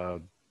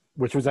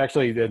 which was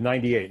actually the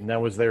 '98, and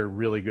that was their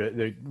really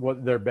good,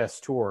 their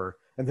best tour.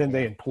 And then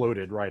they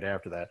imploded right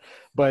after that.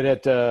 But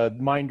at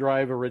Mind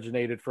Drive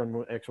originated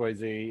from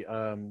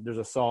XYZ. There's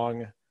a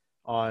song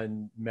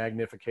on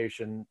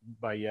Magnification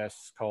by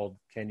Yes called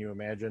 "Can You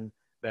Imagine?"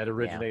 that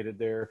originated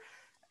there,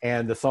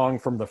 and the song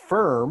from The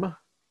Firm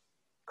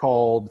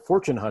called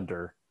 "Fortune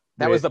Hunter."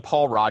 That was the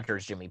Paul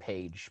Rogers, Jimmy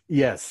Page.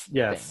 Yes,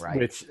 thing,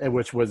 right?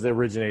 which was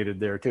originated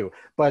there too.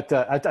 But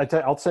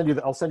I'll send you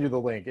the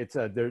link. It's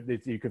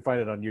you can find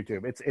it on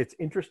YouTube. It's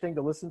interesting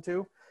to listen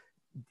to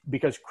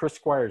because Chris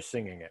Squire's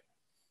singing it.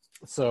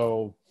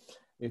 So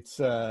it's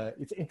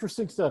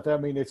interesting stuff. I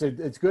mean,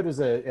 it's good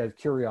as a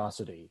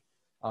curiosity,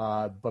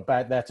 but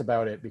that's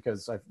about it,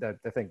 because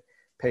I think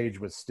Page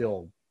was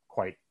still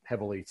quite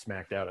heavily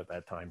smacked out at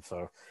that time.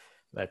 So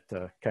that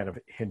kind of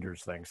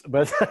hinders things.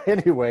 But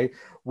anyway,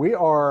 we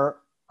are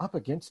up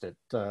against it.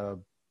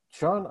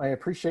 Sean, I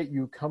appreciate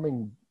you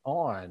coming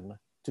on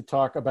to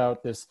talk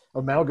about this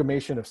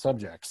amalgamation of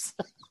subjects.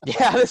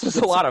 Yeah, this was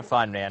a lot of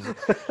fun, man.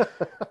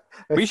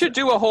 We should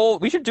do a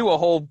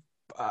whole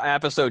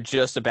episode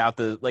just about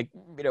the, like,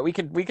 we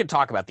could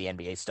talk about the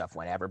NBA stuff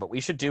whenever, but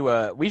we should do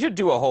a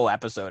whole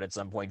episode at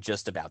some point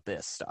just about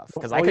this stuff,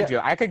 because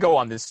I could go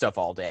on this stuff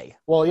all day.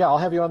 Well, yeah, I'll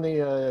have you on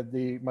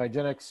my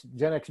Gen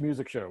X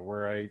music show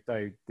where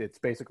it's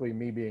basically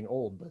me being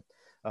old,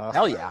 but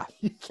hell yeah,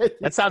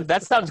 that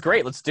sounds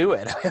great. Let's do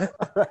it.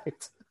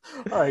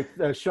 All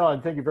right,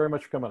 Sean, thank you very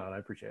much for coming on. I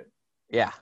appreciate it. Yeah.